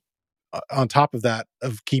on top of that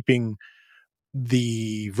of keeping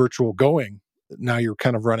the virtual going. Now you're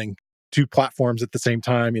kind of running two platforms at the same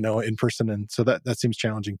time, in person, and so that seems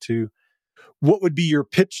challenging too. What would be your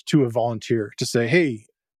pitch to a volunteer to say, hey,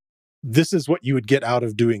 this is what you would get out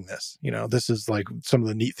of doing this? This is like some of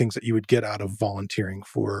the neat things that you would get out of volunteering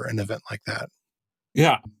for an event like that.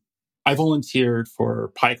 Yeah. I volunteered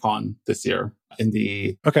for PyCon this year in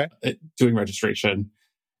doing registration.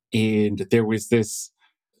 And there was this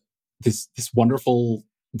wonderful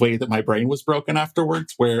way that my brain was broken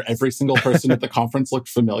afterwards, where every single person at the conference looked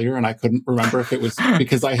familiar, and I couldn't remember if it was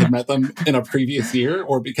because I had met them in a previous year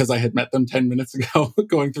or because I had met them 10 minutes ago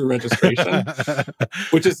going through registration,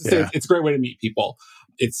 which is to say, it's a great way to meet people.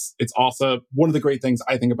 It's also one of the great things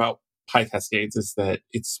I think about Pi Cascades is that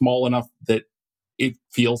it's small enough that it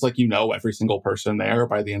feels like every single person there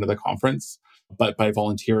by the end of the conference. But by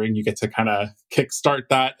volunteering, you get to kind of kickstart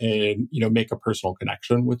that and, make a personal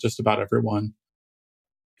connection with just about everyone.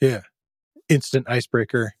 Yeah. Instant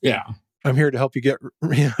icebreaker. Yeah. I'm here to help you get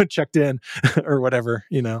checked in or whatever,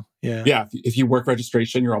 Yeah. Yeah. If you work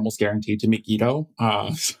registration, you're almost guaranteed to meet Guido.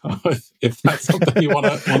 So if that's something you want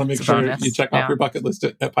to make sure you check off your bucket list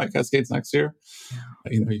at Pi Cascades next year,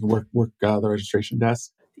 you can work the registration desk.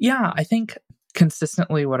 Yeah. I think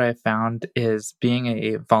consistently what I've found is being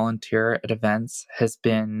a volunteer at events has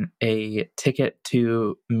been a ticket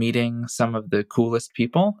to meeting some of the coolest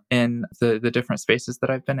people in the different spaces that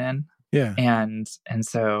I've been in. Yeah. And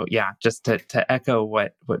so, just to echo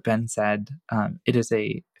what Ben said, it is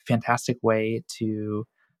a fantastic way to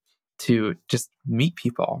just meet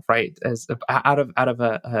people, right? As out of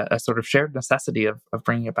a sort of shared necessity of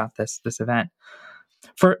bringing about this event.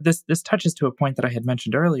 For this touches to a point that I had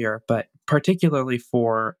mentioned earlier, but particularly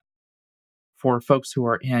for folks who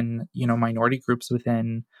are in, minority groups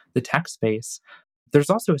within the tech space, there's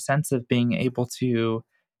also a sense of being able to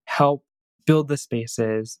help build the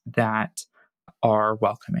spaces that are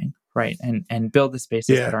welcoming, right? And build the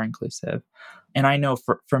spaces that are inclusive. And I know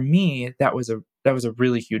for me, that was a a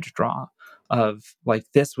really huge draw of like,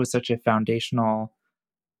 this was such a foundational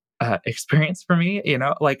experience for me.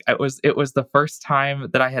 Like it was the first time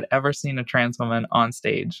that I had ever seen a trans woman on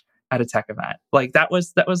stage at a tech event. Like that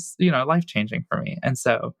was life changing for me. And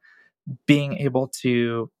so being able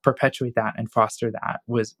to perpetuate that and foster that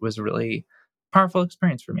was really powerful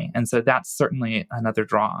experience for me. And so that's certainly another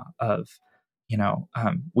draw of,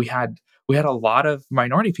 we had a lot of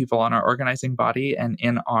minority people on our organizing body and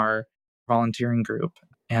in our volunteering group.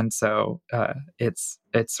 And so it's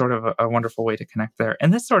sort of a wonderful way to connect there.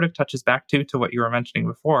 And this sort of touches back to what you were mentioning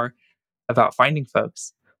before about finding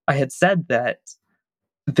folks. I had said that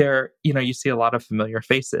there, you see a lot of familiar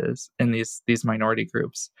faces in these minority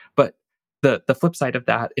groups, but the flip side of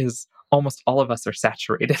that is almost all of us are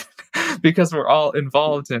saturated because we're all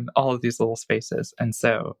involved in all of these little spaces. And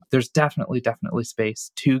so there's definitely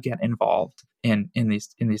space to get involved in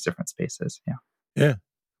these different spaces. Yeah.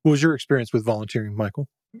 What was your experience with volunteering, Michael?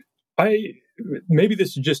 Maybe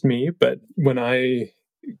this is just me, but when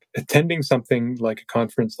attending something like a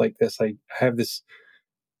conference like this, I have this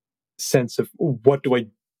sense of what do I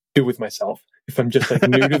do with myself if I'm just like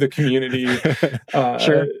new to the community.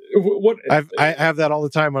 Sure. I have that all the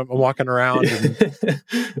time. I'm walking around. And...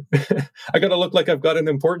 I got to look like I've got an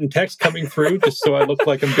important text coming through just so I look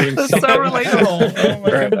like I'm doing That's something. So relatable. Oh my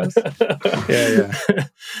goodness.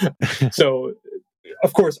 Yeah. So,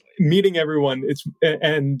 of course, meeting everyone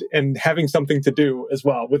and having something to do as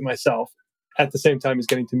well with myself at the same time as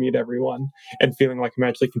getting to meet everyone and feeling like I'm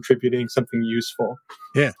actually contributing something useful.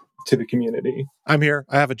 Yeah. To the community. I'm here.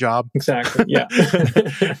 I have a job. Exactly. Yeah.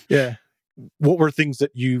 Yeah. What were things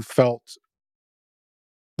that you felt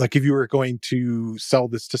like if you were going to sell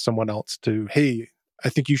this to someone else hey, I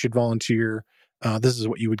think you should volunteer. This is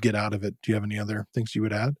what you would get out of it. Do you have any other things you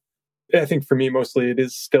would add? I think for me, mostly it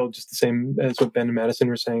is still just the same as what Ben and Madison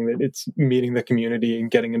were saying, that it's meeting the community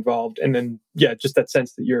and getting involved. And then, just that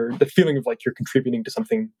sense that the feeling of like you're contributing to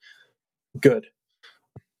something good.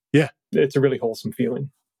 Yeah. It's a really wholesome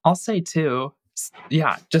feeling. I'll say too,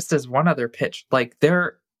 just as one other pitch, like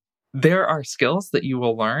there are skills that you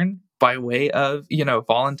will learn by way of,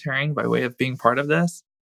 volunteering, by way of being part of this,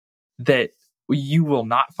 that you will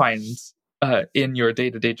not find in your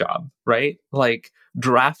day-to-day job, right? Like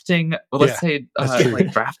drafting,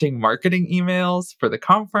 like drafting marketing emails for the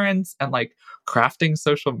conference and like crafting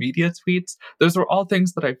social media tweets. Those are all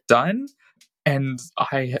things that I've done. And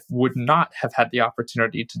I would not have had the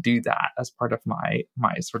opportunity to do that as part of my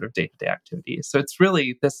sort of day-to-day activities. So it's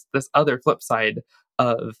really this other flip side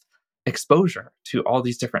of exposure to all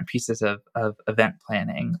these different pieces of event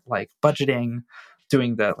planning, like budgeting,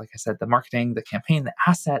 doing like I said, the marketing, the campaign, the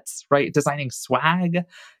assets, right? Designing swag,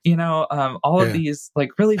 all of these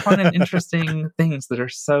like really fun and interesting things that are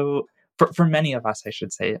so... For many of us, I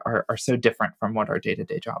should say, are so different from what our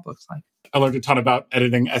day-to-day job looks like. I learned a ton about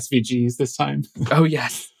editing SVGs this time. Oh,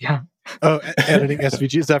 yes. Yeah. Oh, editing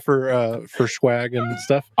SVGs. Is that for swag and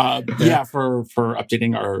stuff? Yeah, for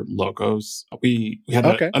updating our logos. We had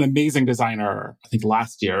an amazing designer, I think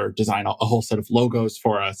last year, design a whole set of logos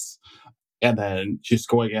for us. And then just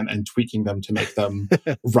going in and tweaking them to make them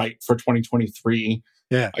right for 2023.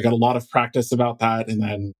 Yeah. I got a lot of practice about that. And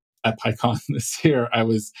then at PyCon this year, I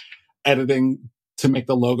was editing to make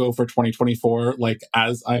the logo for 2024, like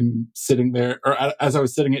as I'm sitting there, or as I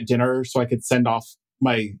was sitting at dinner, so I could send off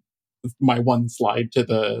my one slide to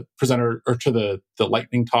the presenter or to the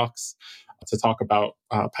lightning talks to talk about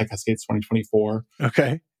PyCascades 2024.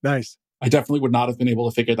 Okay, nice. I definitely would not have been able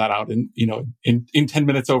to figure that out in 10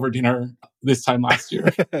 minutes over dinner this time last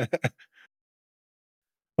year.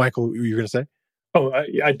 Michael, what were you going to say? Oh,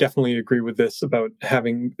 I definitely agree with this about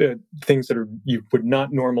having things that you would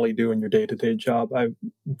not normally do in your day-to-day job.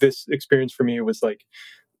 This experience for me was like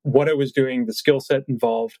what I was doing, the skill set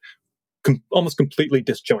involved, almost completely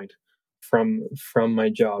disjoint from my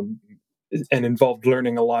job, and involved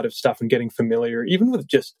learning a lot of stuff and getting familiar, even with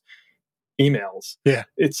just emails. Yeah.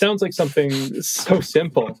 It sounds like something so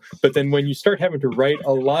simple, but then when you start having to write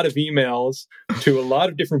a lot of emails to a lot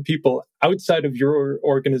of different people outside of your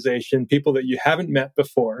organization, people that you haven't met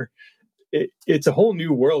before, it's a whole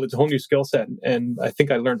new world. It's a whole new skill set. And I think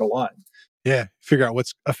I learned a lot. Yeah. Figure out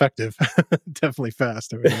what's effective. Definitely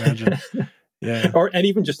fast, I would imagine. Yeah. And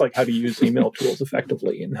even just like how to use email tools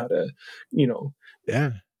effectively and how to,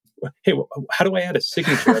 Yeah. Hey, how do I add a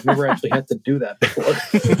signature? I've never actually had to do that before.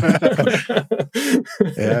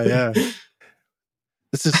 Yeah.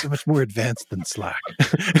 This is so much more advanced than Slack.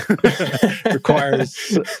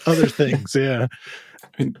 Requires other things, yeah.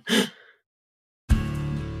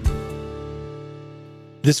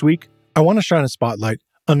 This week, I want to shine a spotlight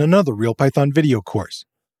on another Real Python video course.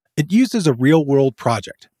 It uses a real-world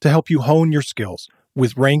project to help you hone your skills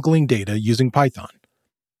with wrangling data using Python.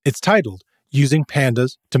 It's titled Using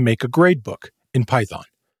Pandas to Make a Gradebook in Python.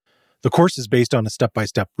 The course is based on a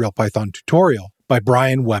step-by-step real Python tutorial by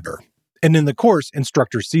Brian Weber. And in the course,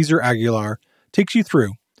 instructor Cesar Aguilar takes you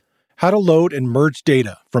through how to load and merge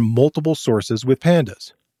data from multiple sources with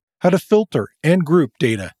pandas, how to filter and group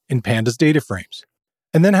data in pandas data frames,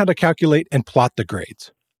 and then how to calculate and plot the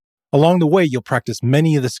grades. Along the way, you'll practice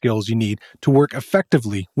many of the skills you need to work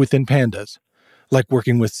effectively within pandas, like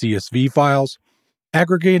working with CSV files,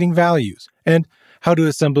 aggregating values, and how to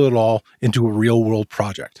assemble it all into a real-world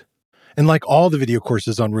project. And like all the video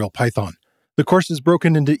courses on Real Python, the course is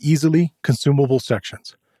broken into easily consumable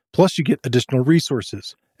sections. Plus, you get additional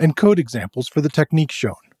resources and code examples for the techniques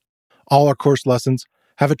shown. All our course lessons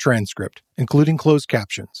have a transcript, including closed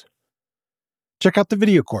captions. Check out the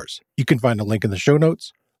video course. You can find a link in the show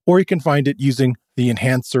notes, or you can find it using the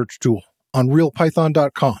enhanced search tool on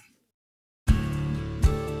realpython.com.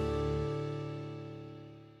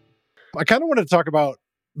 I kind of wanted to talk about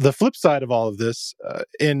the flip side of all of this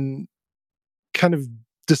and kind of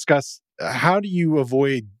discuss how do you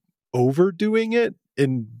avoid overdoing it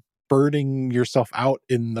and burning yourself out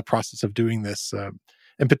in the process of doing this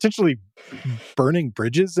and potentially burning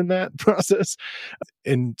bridges in that process.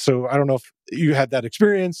 And so I don't know if you had that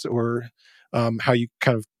experience or how you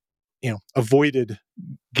kind of, avoided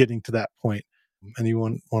getting to that point.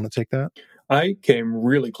 Anyone want to take that? I came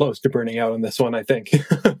really close to burning out on this one, I think.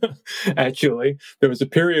 Actually, there was a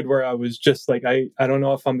period where I was just like, I don't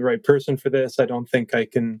know if I'm the right person for this. I don't think I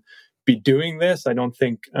can be doing this. I don't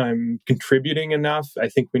think I'm contributing enough. I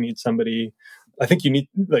think we need somebody. I think you need,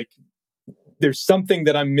 there's something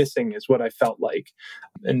that I'm missing is what I felt like.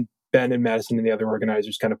 And Ben and Madison and the other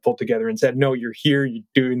organizers kind of pulled together and said, no, you're here. You're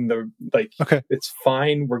doing okay. It's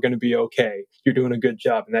fine. We're going to be okay. You're doing a good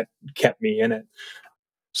job. And that kept me in it.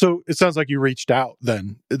 So it sounds like you reached out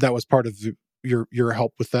then. That was part of your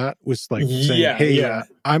help with that, was like saying, hey,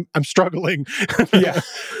 I'm struggling. Yeah.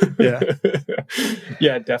 Yeah.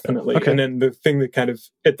 Yeah, definitely. Okay. And then the thing that kind of,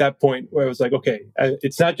 at that point where I was like, okay,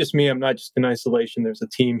 it's not just me. I'm not just in isolation. There's a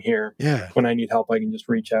team here. Yeah. When I need help, I can just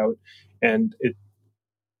reach out. And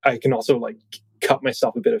I can also cut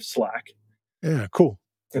myself a bit of slack. Yeah, cool.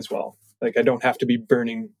 As well. I don't have to be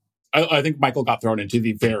burning. I think Michael got thrown into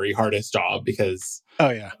the very hardest job because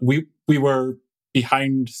we were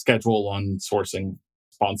behind schedule on sourcing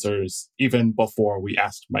sponsors even before we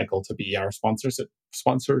asked Michael to be our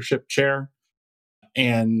sponsorship chair.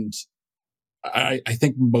 And I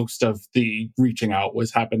think most of the reaching out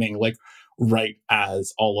was happening right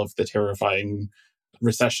as all of the terrifying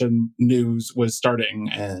recession news was starting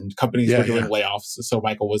and companies were doing layoffs. So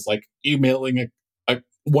Michael was emailing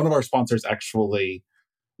one of our sponsors actually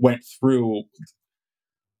went through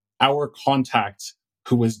our contact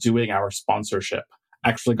who was doing our sponsorship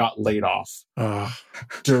actually got laid off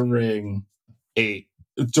during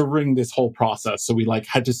this whole process. So we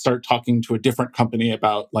had to start talking to a different company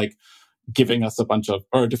about giving us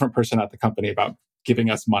or a different person at the company about giving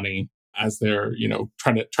us money as they're,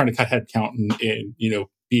 trying to cut headcount and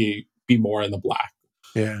be more in the black.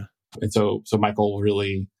 Yeah. And so Michael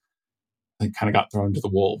really kind of got thrown to the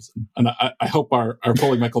wolves. And I hope our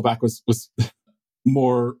pulling Michael back was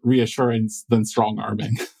more reassurance than strong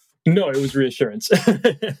arming. No, it was reassurance.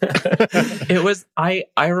 It was, I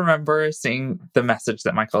remember seeing the message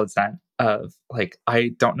that Michael had sent of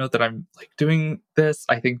I don't know that I'm doing this.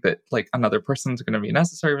 I think that another person's going to be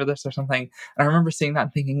necessary for this or something. And I remember seeing that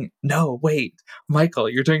and thinking, no, wait, Michael,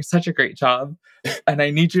 you're doing such a great job. And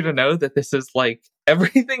I need you to know that this is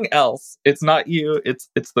everything else. It's not you. It's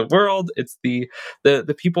the world. It's the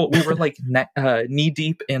people. We were knee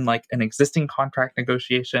deep in an existing contract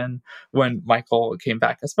negotiation when Michael came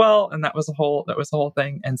back as well, and that was the whole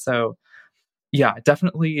thing. And so, yeah,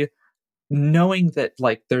 definitely knowing that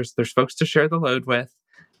there's folks to share the load with,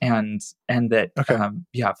 and that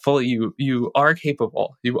fully you are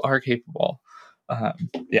capable. You are capable.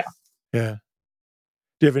 Yeah. Yeah.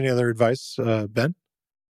 Do you have any other advice, Ben,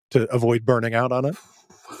 to avoid burning out on it?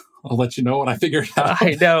 I'll let you know when I figure it out.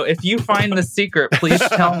 I know. If you find the secret, please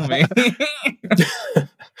tell me.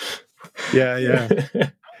 Yeah.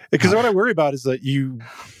 Because what I worry about is that you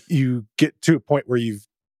get to a point where you've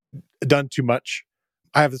done too much.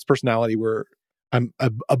 I have this personality where I'm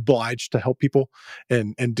obliged to help people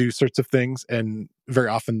and do sorts of things. And very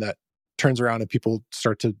often that turns around and people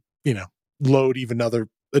start to, load even other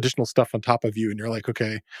additional stuff on top of you. And you're like,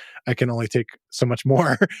 okay, I can only take so much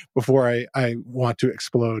more before I want to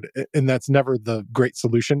explode. And that's never the great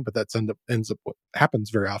solution, but that's ends up what happens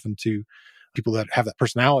very often to people that have that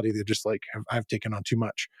personality, they're just like, I've taken on too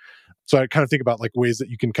much. So I kind of think about like ways that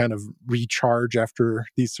you can kind of recharge after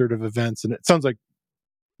these sort of events. And it sounds like,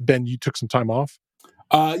 Ben, you took some time off.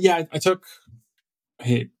 Yeah, I took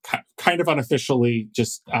kind of unofficially,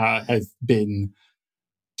 just have been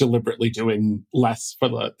deliberately doing less for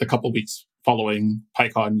the couple weeks following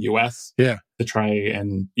PyCon US. Yeah. To try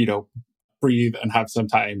and, breathe and have some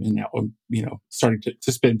time. And now I'm, starting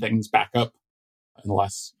to spin things back up in the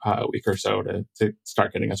last week or so to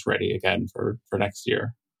start getting us ready again for next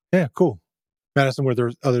year. Yeah, cool. Madison, were there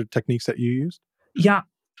other techniques that you used? Yeah.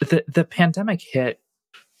 The pandemic hit,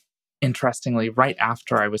 interestingly, right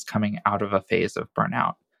after I was coming out of a phase of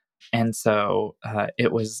burnout. And so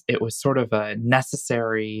it was sort of a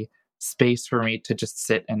necessary space for me to just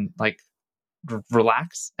sit and like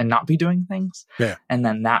relax and not be doing things. Yeah. And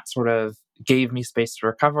then that sort of gave me space to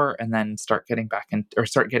recover and then start getting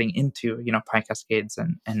into, PyCascades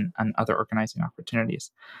and other organizing opportunities.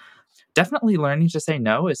 Definitely learning to say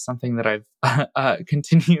no is something that I've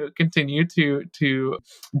continue to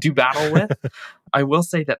do battle with. I will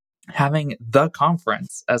say that having the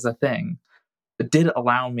conference as a thing did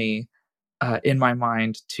allow me in my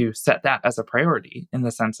mind to set that as a priority, in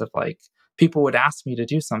the sense of like, people would ask me to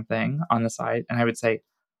do something on the side and I would say,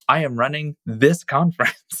 I am running this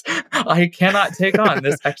conference. I cannot take on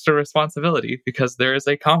this extra responsibility because there is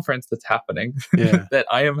a conference that's happening that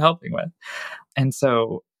I am helping with. And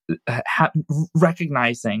so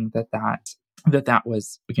recognizing that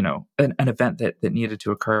was, an event that needed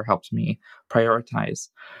to occur helped me prioritize.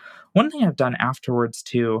 One thing I've done afterwards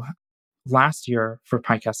too, last year for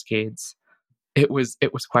PyCascades, it was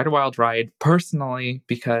quite a wild ride personally,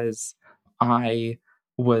 because I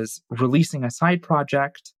was releasing a side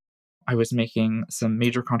project. I was making some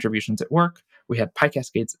major contributions at work. We had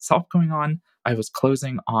PyCascades itself going on. I was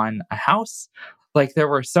closing on a house. Like, there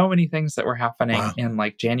were so many things that were happening in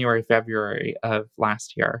like January, February of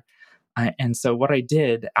last year. And so what I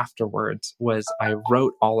did afterwards was I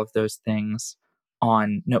wrote all of those things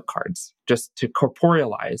on note cards, just to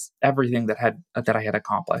corporealize everything that I had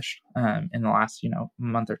accomplished in the last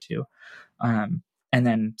month or two, and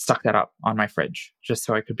then stuck that up on my fridge just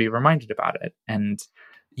so I could be reminded about it and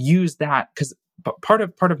use that. Because part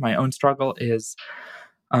of my own struggle is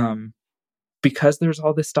because there's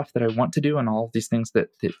all this stuff that I want to do and all of these things that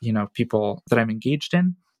people that I'm engaged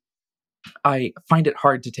in, I find it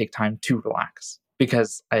hard to take time to relax,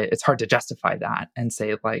 because it's hard to justify that and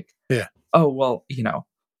say like, oh, well,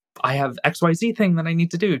 I have XYZ thing that I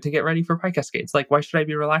need to do to get ready for PyCascades. Like, why should I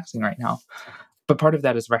be relaxing right now? But part of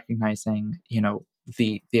that is recognizing,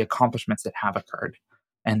 the accomplishments that have occurred.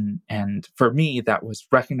 And for me, that was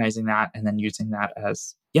recognizing that and then using that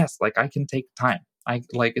as, yes, like I can take time.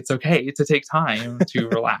 It's okay to take time to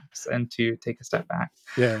relax and to take a step back.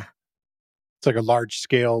 Yeah. It's like a large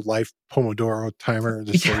scale life Pomodoro timer.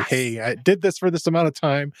 Just say, hey, I did this for this amount of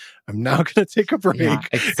time. I'm now going to take a break. Yeah,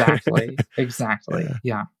 exactly. Exactly.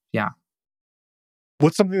 Yeah.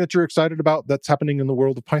 What's something that you're excited about that's happening in the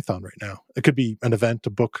world of Python right now? It could be an event,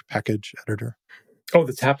 a book, package, editor. Oh,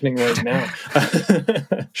 that's happening right now.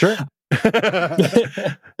 Sure.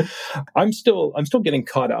 I'm still getting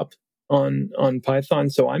caught up on Python,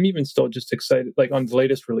 so I'm even still just excited, like on the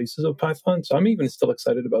latest releases of Python. So I'm even still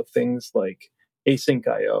excited about things like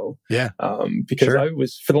Async.io. Yeah. Because I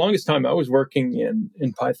was, for the longest time, I was working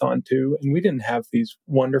in Python too, and we didn't have these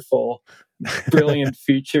wonderful, brilliant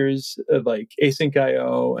features like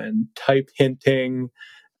Async.io and type hinting.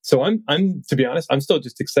 So I'm to be honest, I'm still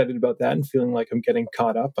just excited about that and feeling like I'm getting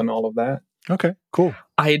caught up on all of that. Okay, cool.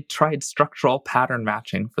 I tried structural pattern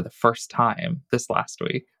matching for the first time this last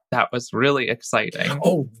week. That was really exciting.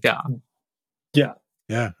 Oh, yeah.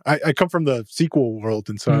 Yeah. I come from the SQL world,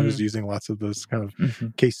 and so I was using lots of those kind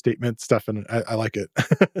of case statement stuff, and I like it.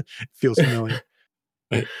 It feels familiar.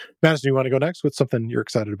 Madison, you want to go next? What's something you're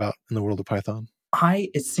excited about in the world of Python?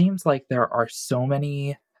 It seems like there are so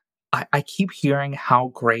many. I keep hearing how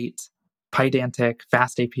great Pydantic,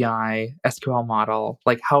 FastAPI, SQL model,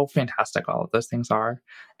 like how fantastic all of those things are.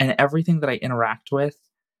 And everything that I interact with,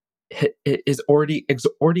 it is already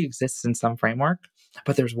exists in some framework.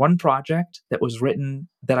 But there's one project that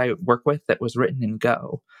I work with that was written in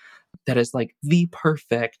Go that is like the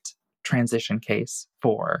perfect transition case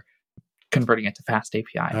for converting it to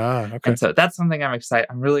FastAPI. Okay. And so that's something I'm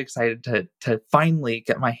really excited to finally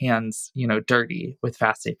get my hands, dirty with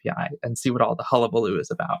FastAPI and see what all the hullabaloo is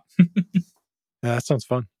about. Yeah, that sounds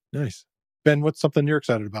fun. Nice. Ben, what's something you're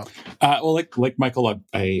excited about? Well, like Michael,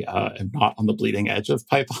 I am not on the bleeding edge of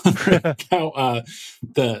Python right now.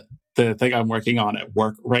 The thing I'm working on at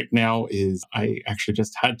work right now is I actually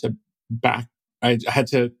just had to back I had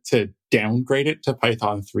to downgrade it to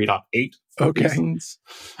Python 3.8 for reasons.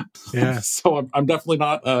 Yeah. So I'm definitely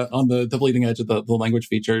not on the bleeding edge of the language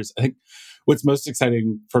features. I think what's most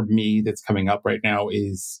exciting for me that's coming up right now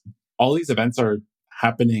is all these events are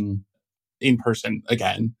happening in person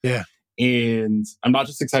again. Yeah. And I'm not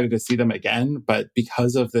just excited to see them again, but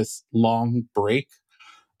because of this long break,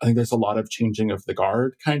 I think there's a lot of changing of the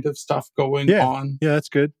guard kind of stuff going on. Yeah, that's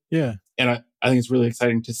good. Yeah. And I think it's really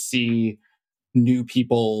exciting to see new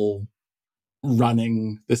people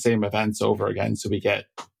running the same events over again. So we get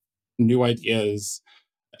new ideas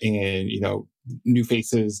and, new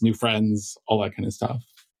faces, new friends, all that kind of stuff.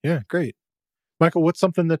 Yeah, great. Michael, what's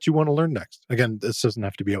something that you want to learn next? Again, this doesn't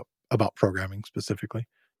have to be about programming specifically.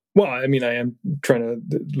 Well, I mean, I am trying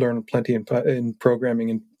to learn plenty in programming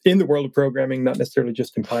and in the world of programming, not necessarily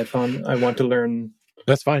just in Python. I want to learn.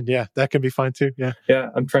 That's fine. Yeah, that can be fine too. Yeah. Yeah,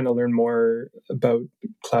 I'm trying to learn more about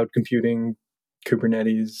cloud computing,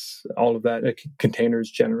 Kubernetes, all of that, containers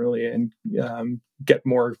generally, and get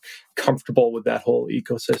more comfortable with that whole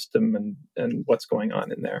ecosystem and what's going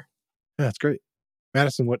on in there. Yeah, that's great.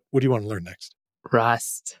 Madison, what do you want to learn next?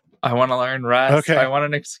 Rust. I want to learn Rust. Okay. I want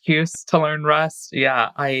an excuse to learn Rust. Yeah,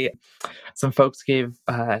 some folks gave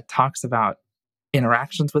talks about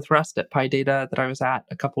interactions with Rust at PyData that I was at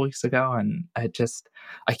a couple weeks ago, and I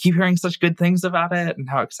keep hearing such good things about it and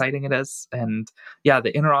how exciting it is. And yeah,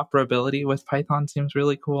 the interoperability with Python seems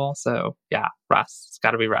really cool. So yeah, Rust. It's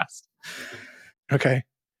got to be Rust. Okay,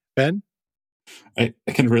 Ben. I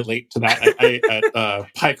can relate to that. I at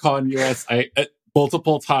PyCon US,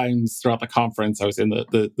 multiple times throughout the conference, I was in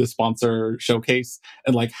the sponsor showcase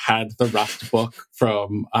and had the Rust book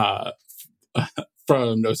from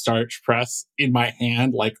No Starch Press in my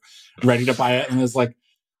hand, ready to buy it, and was like,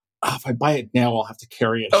 if I buy it now, I'll have to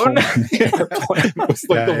carry it home on the airplane. It was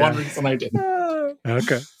the one reason I didn't.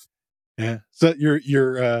 Okay. Yeah. So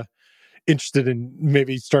you're interested in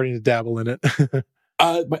maybe starting to dabble in it.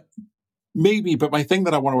 But maybe. But my thing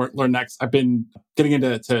that I want to learn next, I've been getting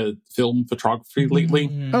into film photography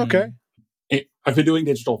lately. Okay. I've been doing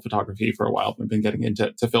digital photography for a while. I've been getting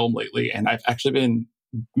into film lately, and I've actually been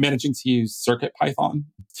managing to use CircuitPython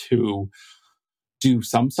to do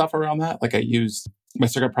some stuff around that. I used my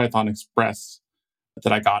CircuitPython Express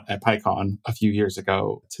that I got at PyCon a few years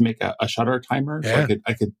ago to make a shutter timer. Yeah. So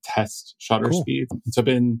I could test shutter speed. So I've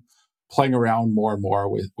been playing around more and more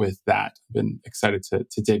with that. I've been excited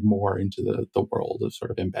to dig more into the world of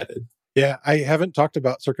sort of embedded. Yeah, I haven't talked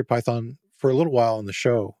about CircuitPython for a little while on the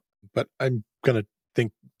show, but I'm going to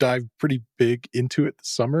dive pretty big into it this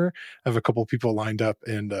summer. I have a couple of people lined up,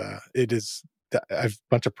 and I have a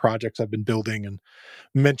bunch of projects I've been building and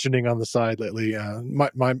mentioning on the side lately.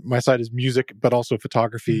 My side is music, but also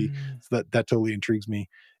photography. So that totally intrigues me.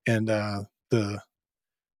 And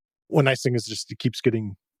one nice thing is just it keeps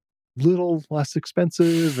getting a little less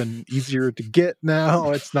expensive and easier to get now.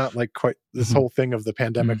 It's not quite this whole thing of the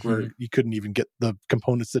pandemic where you couldn't even get the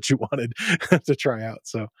components that you wanted to try out.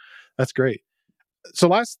 So that's great. So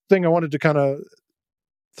last thing I wanted to kind of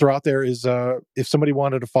throw out there is if somebody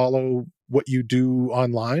wanted to follow what you do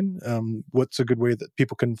online, what's a good way that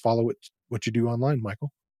people can follow what you do online,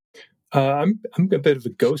 Michael? I'm a bit of a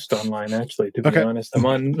ghost online, actually, to be honest. I'm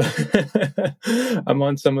on I'm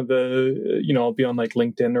on some of the, I'll be on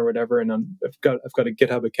LinkedIn or whatever, and I've got a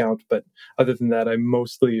GitHub account, but other than that, I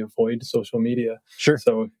mostly avoid social media. Sure.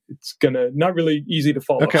 So it's not really easy to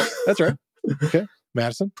follow. Okay, that's right. Okay.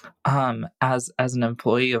 Madison? As an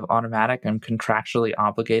employee of Automattic, I'm contractually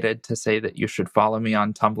obligated to say that you should follow me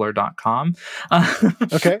on tumblr.com.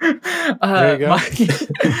 Okay. There you go.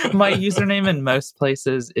 My username in most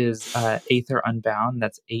places is Aether Unbound.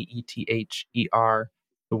 That's AETHER,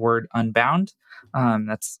 the word unbound. I'm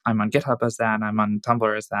on GitHub as that. I'm on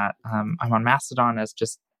Tumblr as that. I'm on Mastodon as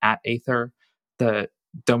just @Aether. The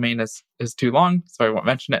domain is too long, so I won't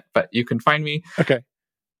mention it, but you can find me. Okay.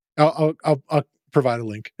 I'll provide a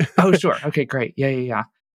link. Oh, sure. Okay, great. Yeah.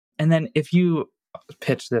 And then if you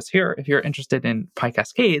pitch this here, if you're interested in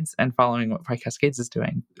PyCascades and following what PyCascades is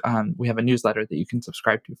doing, we have a newsletter that you can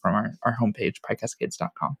subscribe to from our homepage,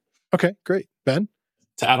 pycascades.com. Okay, great. Ben?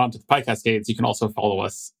 To add on to the PyCascades, you can also follow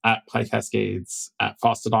us at PyCascades, at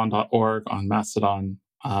fosstodon.org on Mastodon,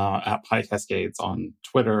 at PyCascades on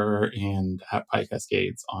Twitter, and at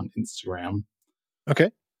PyCascades on Instagram.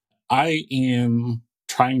 Okay. I am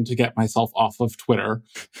trying to get myself off of Twitter.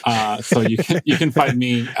 So you can find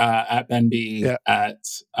me at benb at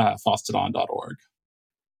fosstodon.org.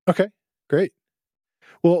 Okay, great.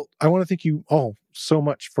 Well, I want to thank you all so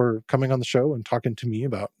much for coming on the show and talking to me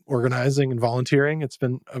about organizing and volunteering. It's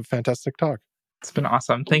been a fantastic talk. It's been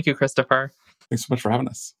awesome. Thank you, Christopher. Thanks so much for having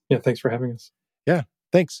us. Yeah, thanks for having us. Yeah,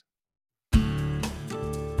 thanks.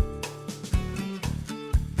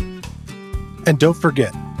 And don't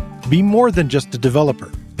forget, be more than just a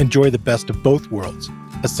developer. Enjoy the best of both worlds,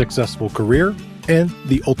 a successful career and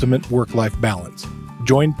the ultimate work-life balance.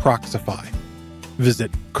 Join Proxify.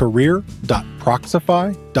 Visit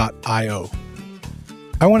career.proxify.io.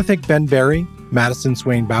 I want to thank Ben Barry, Madison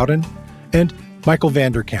Swain Bowden, and Michael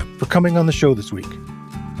Vanderkamp for coming on the show this week.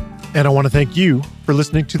 And I want to thank you for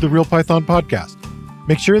listening to the Real Python Podcast.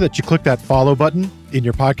 Make sure that you click that follow button in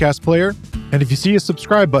your podcast player, and if you see a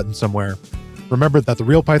subscribe button somewhere, remember that the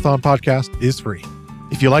Real Python Podcast is free.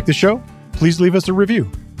 If you like the show, please leave us a review.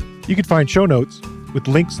 You can find show notes with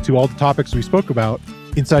links to all the topics we spoke about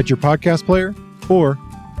inside your podcast player or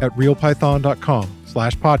at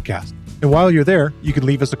realpython.com/podcast. And while you're there, you can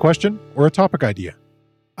leave us a question or a topic idea.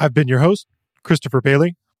 I've been your host, Christopher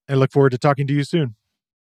Bailey, and I look forward to talking to you soon.